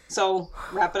 So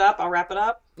wrap it up. I'll wrap it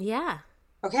up. Yeah.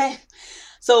 Okay.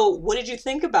 So what did you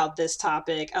think about this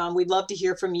topic? We'd love to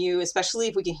hear from you, especially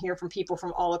if we can hear from people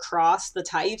from all across the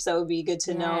types. That would be good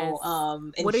to know.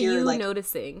 And What are hear, you like,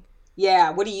 noticing? Yeah,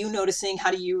 what are you noticing? How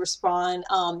do you respond?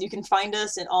 You can find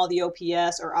us in all the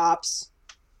OPS or OPS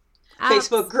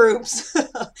Facebook groups,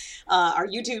 our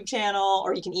YouTube channel,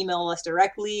 or you can email us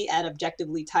directly at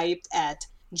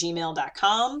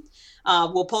objectivelytyped@gmail.com.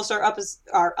 We'll post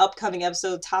our upcoming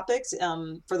episode topics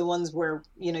for the ones where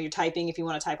you're typing if you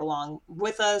want to type along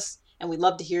with us, and we'd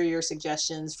love to hear your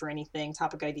suggestions for anything,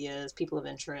 topic ideas, people of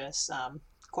interest,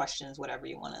 questions, whatever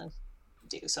you want to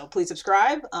do. So please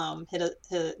subscribe,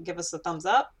 give us a thumbs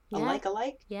up,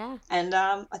 alike. Yeah. And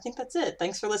I think that's it.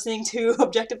 Thanks for listening to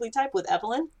Objectively Type with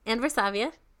Evelyn. And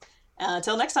Versavia.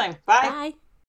 Until next time. Bye. Bye.